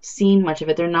seen much of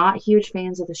it. They're not huge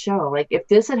fans of the show. Like if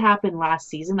this had happened last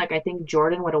season, like I think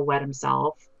Jordan would have wet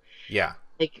himself. Yeah.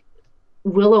 Like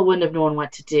Willow wouldn't have known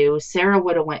what to do. Sarah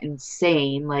would have went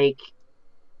insane. Like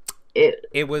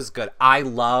it was good. I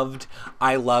loved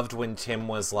when Tim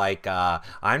was like,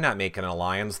 I'm not making an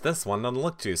alliance. This one doesn't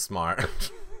look too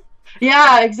smart.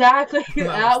 Yeah, exactly.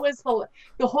 That was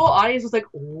the whole audience was like,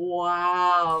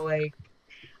 wow, like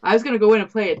I was gonna go in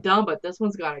and play it dumb, but this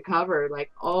one's got it covered.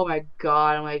 Like, oh my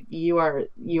god! I'm like, you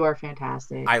are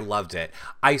fantastic. I loved it.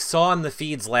 I saw on the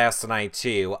feeds last night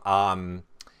too.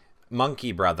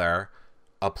 Monkey Brother,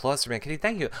 applause for Kitty.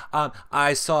 Thank you.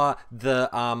 I saw the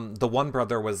one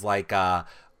brother was like,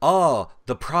 oh,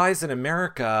 the prize in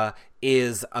America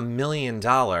is $1 million,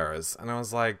 and I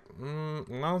was like,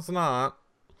 no, it's not.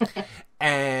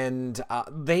 And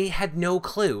they had no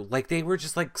clue. Like they were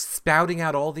just like spouting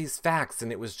out all these facts,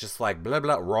 and it was just like blah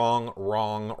blah,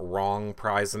 wrong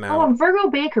prize amount. Oh, and Virgo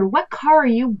Baker, what car are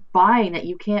you buying that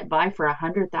you can't buy for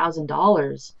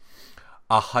 $100,000?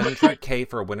 $100K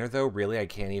for a winner though? Really, I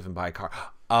can't even buy a car.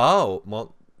 Oh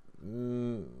well.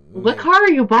 What car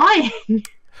are you buying?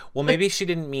 Well, maybe she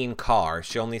didn't mean car.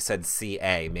 She only said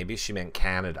CA. Maybe she meant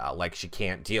Canada. Like she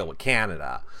can't deal with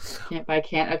Canada.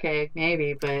 Okay,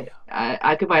 maybe, but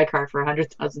I could buy a car for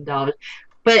 $100,000.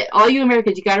 But all you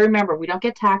Americans, you got to remember, we don't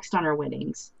get taxed on our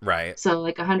winnings. Right. So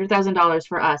like $100,000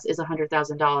 for us is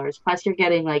 $100,000. Plus you're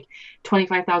getting like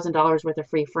 $25,000 worth of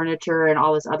free furniture and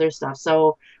all this other stuff.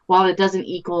 So while it doesn't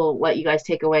equal what you guys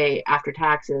take away after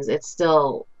taxes, it's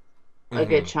still a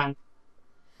good chunk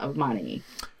of money.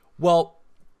 Well,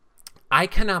 I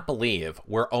cannot believe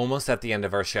we're almost at the end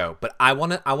of our show, but I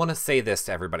want to say this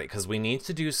to everybody because we need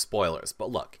to do spoilers. But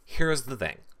look, here's the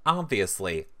thing.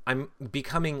 obviously, I'm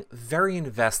becoming very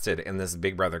invested in this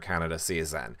Big Brother Canada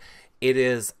season. It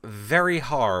is very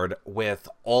hard with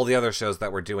all the other shows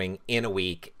that we're doing in a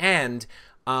week, and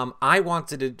I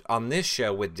wanted to, on this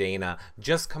show with Dana,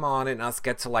 just come on and us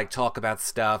get to like talk about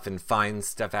stuff and find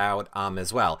stuff out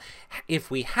as well. If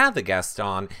we have a guest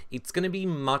on, it's going to be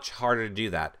much harder to do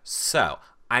that. So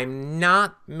I'm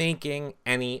not making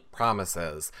any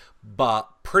promises, but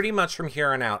pretty much from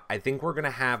here on out, I think we're going to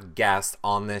have guests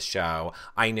on this show.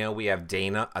 I know we have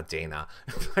Dana.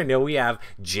 I know we have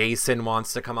Jason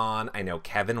wants to come on. I know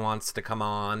Kevin wants to come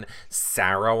on.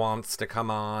 Sarah wants to come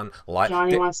on.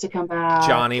 Johnny wants to come back.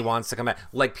 Johnny wants to come back.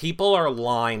 Like, people are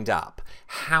lined up.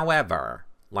 However,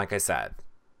 like I said,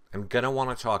 I'm going to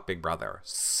want to talk Big Brother.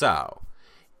 So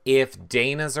if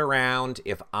Dana's around,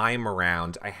 if I'm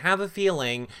around, I have a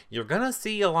feeling you're going to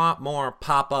see a lot more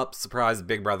pop-up surprise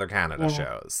Big Brother Canada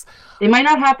shows. They might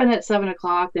not happen at 7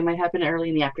 o'clock. They might happen early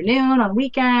in the afternoon, on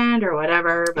weekend, or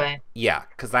whatever, but... Yeah,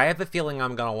 because I have a feeling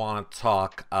I'm going to want to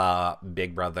talk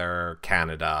Big Brother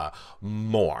Canada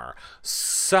more.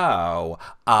 So,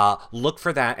 look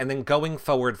for that. And then going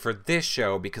forward for this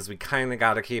show, because we kind of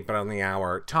got to keep it on the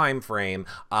hour time frame,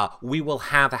 we will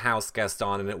have a house guest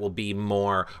on, and it will be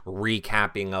more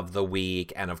recapping of the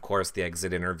week, and of course the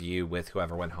exit interview with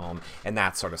whoever went home, and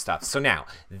that sort of stuff. So now,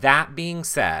 that being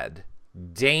said,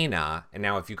 Dana, and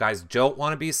now if you guys don't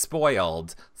want to be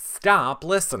spoiled, stop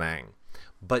listening.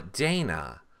 But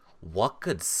Dana, what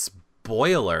good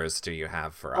spoilers do you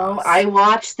have for us? Oh, I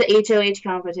watched the HOH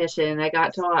competition. I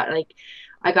got to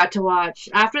watch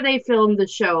after they filmed the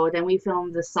show. Then we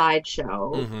filmed the side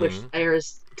show, which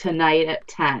airs tonight at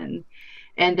 10.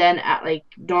 And then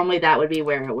normally that would be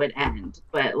where it would end.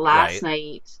 But last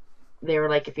night they were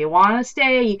like, if you want to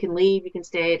stay, you can leave. You can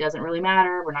stay. It doesn't really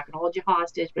matter. We're not going to hold you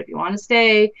hostage. But if you want to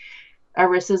stay,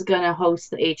 Arissa's going to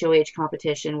host the HOH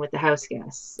competition with the house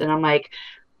guests. And I'm like,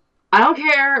 I don't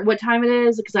care what time it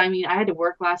is, because I mean, I had to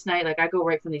work last night. Like, I go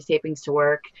right from these tapings to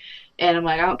work. And I'm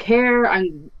like, I don't care.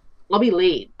 I'll be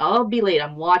late.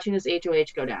 I'm watching this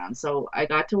HOH go down. So I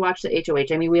got to watch the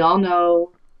HOH. I mean, we all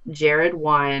know Jared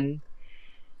won.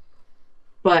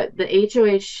 But the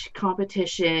HOH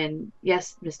competition,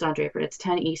 yes, Miss Dawn Draper, it's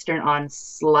 10 Eastern on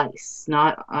Slice,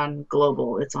 not on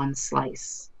Global. It's on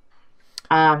Slice.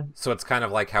 So it's kind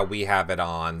of like how we have it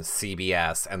on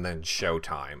CBS and then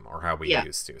Showtime, or how we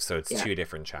used to. So it's two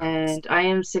different channels. And I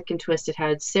am sick and twisted. How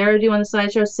did Sarah do on the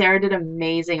sideshow? Sarah did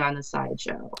amazing on the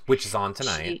sideshow. Which is on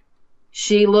tonight.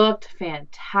 She looked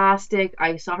fantastic.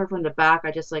 I saw her from the back.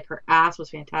 I just like, her ass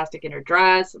was fantastic in her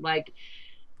dress. Like,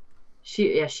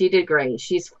 she did great.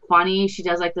 She's funny. She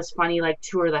does like this funny like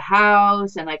tour of the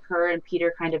house, and like her and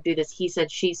Peter kind of do this he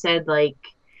said she said like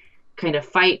kind of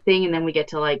fight thing, and then we get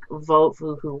to like vote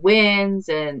for who wins,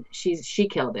 and she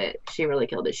killed it. She really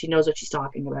killed it. She knows what she's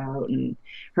talking about, and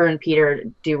her and Peter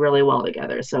do really well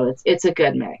together. So it's a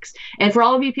good mix. And for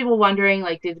all of you people wondering,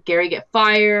 like, did Gary get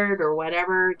fired or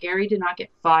whatever? Gary did not get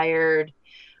fired.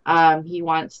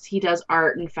 He does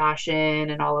art and fashion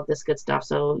and all of this good stuff.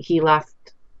 So he left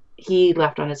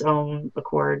on his own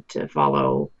accord to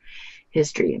follow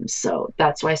his dreams. So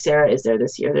that's why Sarah is there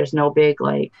this year. There's no big,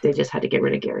 like, they just had to get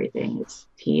rid of Gary thing.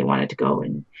 He wanted to go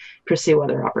and pursue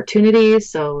other opportunities.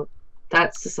 So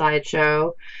that's the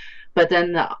sideshow. But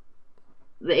then the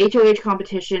HOH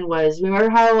competition was, remember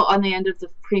how on the end of the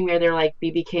premiere they're like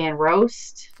BBCAN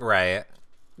roast? Right.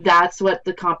 That's what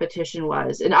the competition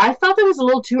was. And I thought that was a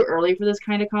little too early for this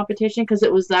kind of competition, because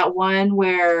it was that one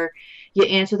where you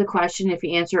answer the question. If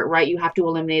you answer it right, you have to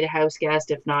eliminate a house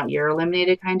guest. If not, you're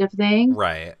eliminated, kind of thing.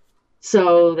 Right.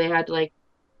 So they had like,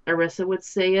 Arissa would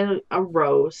say a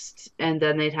roast, and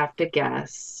then they'd have to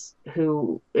guess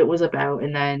who it was about,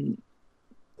 and then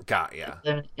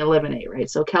eliminate, right?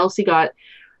 So Kelsey got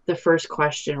the first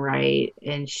question right,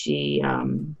 and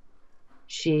who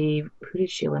did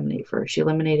she eliminate first? She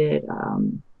eliminated I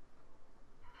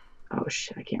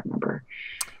can't remember.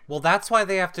 Well, that's why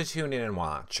they have to tune in and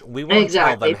watch. We won't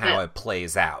tell them how it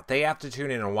plays out. They have to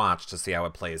tune in and watch to see how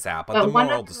it plays out. But the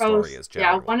moral of the story is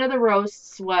general. Yeah, one of the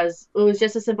roasts was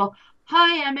just a simple,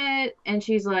 "Hi, Emmett," and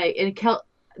she's like,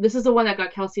 this is the one that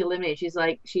got Kelsey eliminated. She's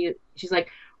like,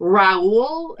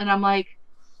 Raul, and I'm like,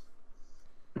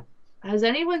 has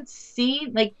anyone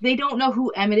seen, like, they don't know who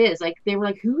Emmett is. Like, they were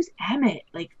like, who's Emmett?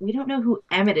 Like, we don't know who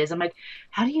Emmett is. I'm like,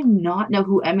 how do you not know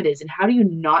who Emmett is? And how do you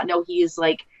not know he is,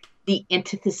 like, the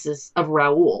antithesis of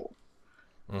Raul?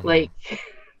 Mm-hmm. Like,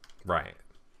 right.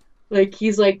 Like,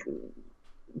 he's, like,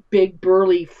 big,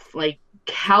 burly, like,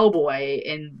 cowboy.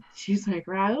 And she's like,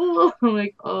 Raul? I'm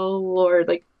like, oh, Lord.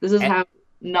 Like, this is how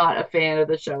not a fan of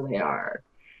the show they are.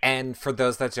 And for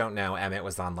those that don't know, Emmett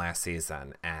was on last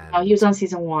season. And Oh, he was on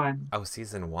season 1. oh,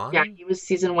 season 1? Yeah, he was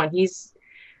season 1.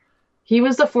 He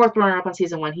was the fourth runner-up on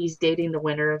season 1. He's dating the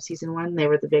winner of season 1. They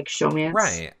were the big showmance.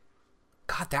 Right.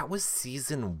 God, that was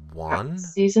season 1?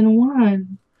 Season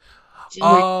 1.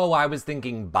 Oh, I was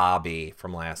thinking Bobby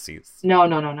from last season. No,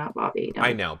 not Bobby. No.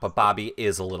 I know, but Bobby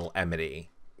is a little Emmety,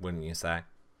 wouldn't you say?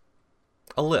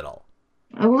 A little.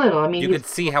 A little. I mean, you could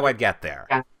see how I'd get there.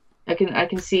 Yeah, I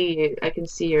can see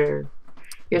your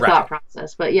Right. thought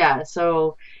process. But yeah,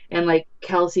 so and like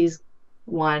Kelsey's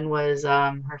one was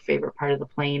her favorite part of the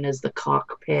plane is the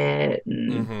cockpit,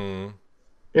 and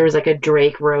there was like a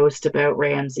Drake roast about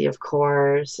Ramsey, of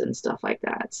course, and stuff like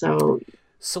that. So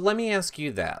let me ask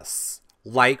you this.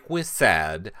 Like we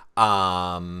said,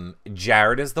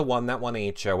 Jared is the one that won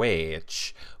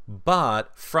HOH,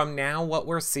 but from now what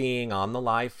we're seeing on the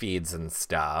live feeds and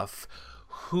stuff,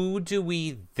 who do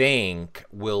we think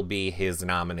will be his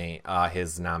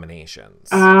nominations?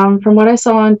 From what I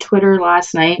saw on Twitter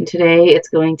last night and today, it's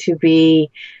going to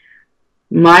be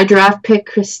my draft pick,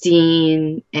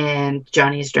 Christine, and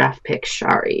Johnny's draft pick,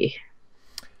 Shari.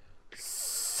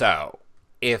 So,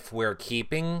 if we're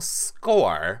keeping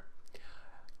score,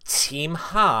 Team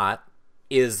Hot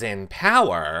is in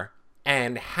power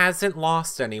and hasn't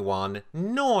lost anyone,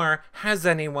 nor has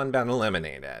anyone been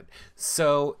eliminated.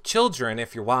 So, children,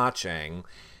 if you're watching,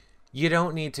 you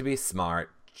don't need to be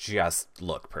smart, just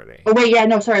look pretty. Oh, wait, yeah,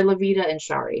 no, sorry, Levita and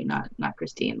Shari, not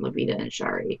Christine, Levita and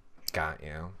Shari. Got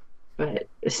you. But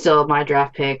it's still my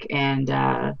draft pick and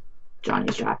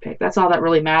Johnny's draft pick. That's all that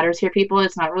really matters here, people.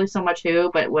 It's not really so much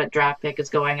who, but what draft pick is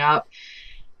going up.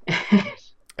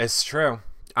 It's true.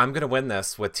 I'm going to win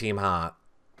this with Team Hot.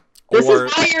 This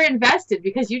is why you're invested,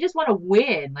 because you just want to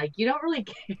win. Like, you don't really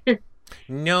care.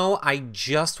 No, I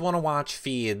just want to watch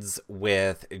feeds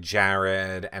with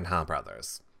Jared and Hot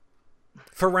Brothers.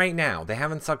 For right now. They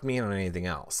haven't sucked me in on anything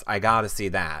else. I gotta see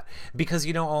that. Because,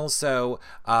 also,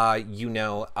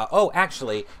 oh,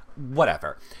 actually,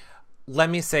 whatever. Let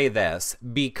me say this.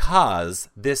 Because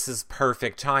this is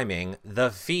perfect timing, the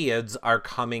feeds are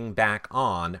coming back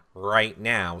on right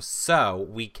now. So,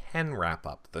 we can wrap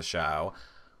up the show.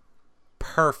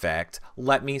 Perfect.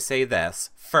 Let me say this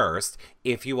first.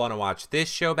 If you want to watch this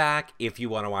show back, if you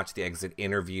want to watch the exit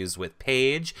interviews with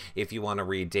Paige, if you want to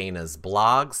read Dana's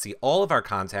blog, see all of our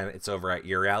content, it's over at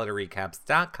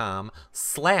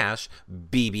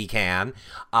yourrealityrecaps.com/BBCAN.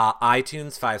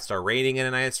 iTunes 5-star rating and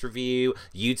a nice review.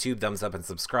 YouTube thumbs up and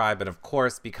subscribe. And of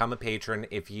course, become a patron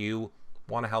if you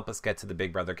want to help us get to the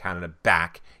Big Brother Canada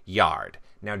backyard.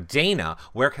 Now, Dana,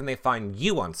 where can they find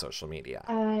you on social media?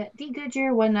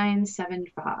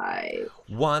 DGoodyear1975.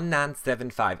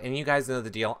 1975. And you guys know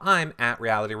the deal. I'm at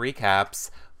Reality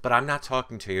Recaps, but I'm not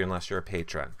talking to you unless you're a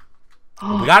patron.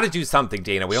 We got to do something,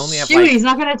 Dana. We only have he's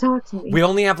not going to talk to me. We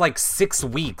only have 6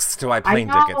 weeks to buy plane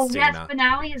tickets, Dana. Yes,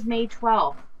 finale is May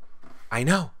 12th. I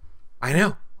know.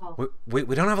 Oh.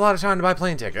 We don't have a lot of time to buy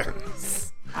plane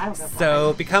tickets. I don't know.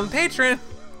 So become a patron.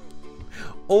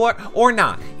 Or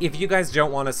not. If you guys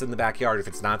don't want us in the backyard, if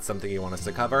it's not something you want us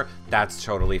to cover, that's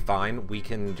totally fine. We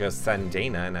can just send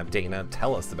Dana and have Dana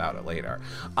tell us about it later.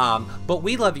 But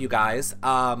we love you guys.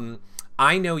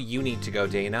 I know you need to go,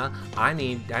 Dana. I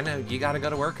know you gotta go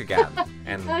to work again.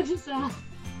 And Giselle.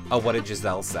 Oh, what did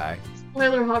Giselle say?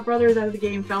 Spoiler, Hot Brothers out of the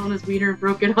game, fell on his wiener,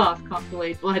 broke it off,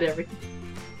 constellate, blood, everything.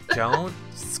 Don't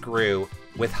screw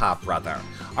with Hot Brother.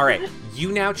 All right,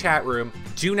 you now chat room.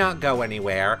 Do not go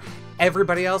anywhere.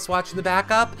 Everybody else watching the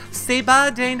backup, say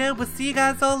bye, Dana. We'll see you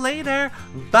guys all later.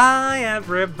 Bye,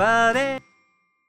 everybody.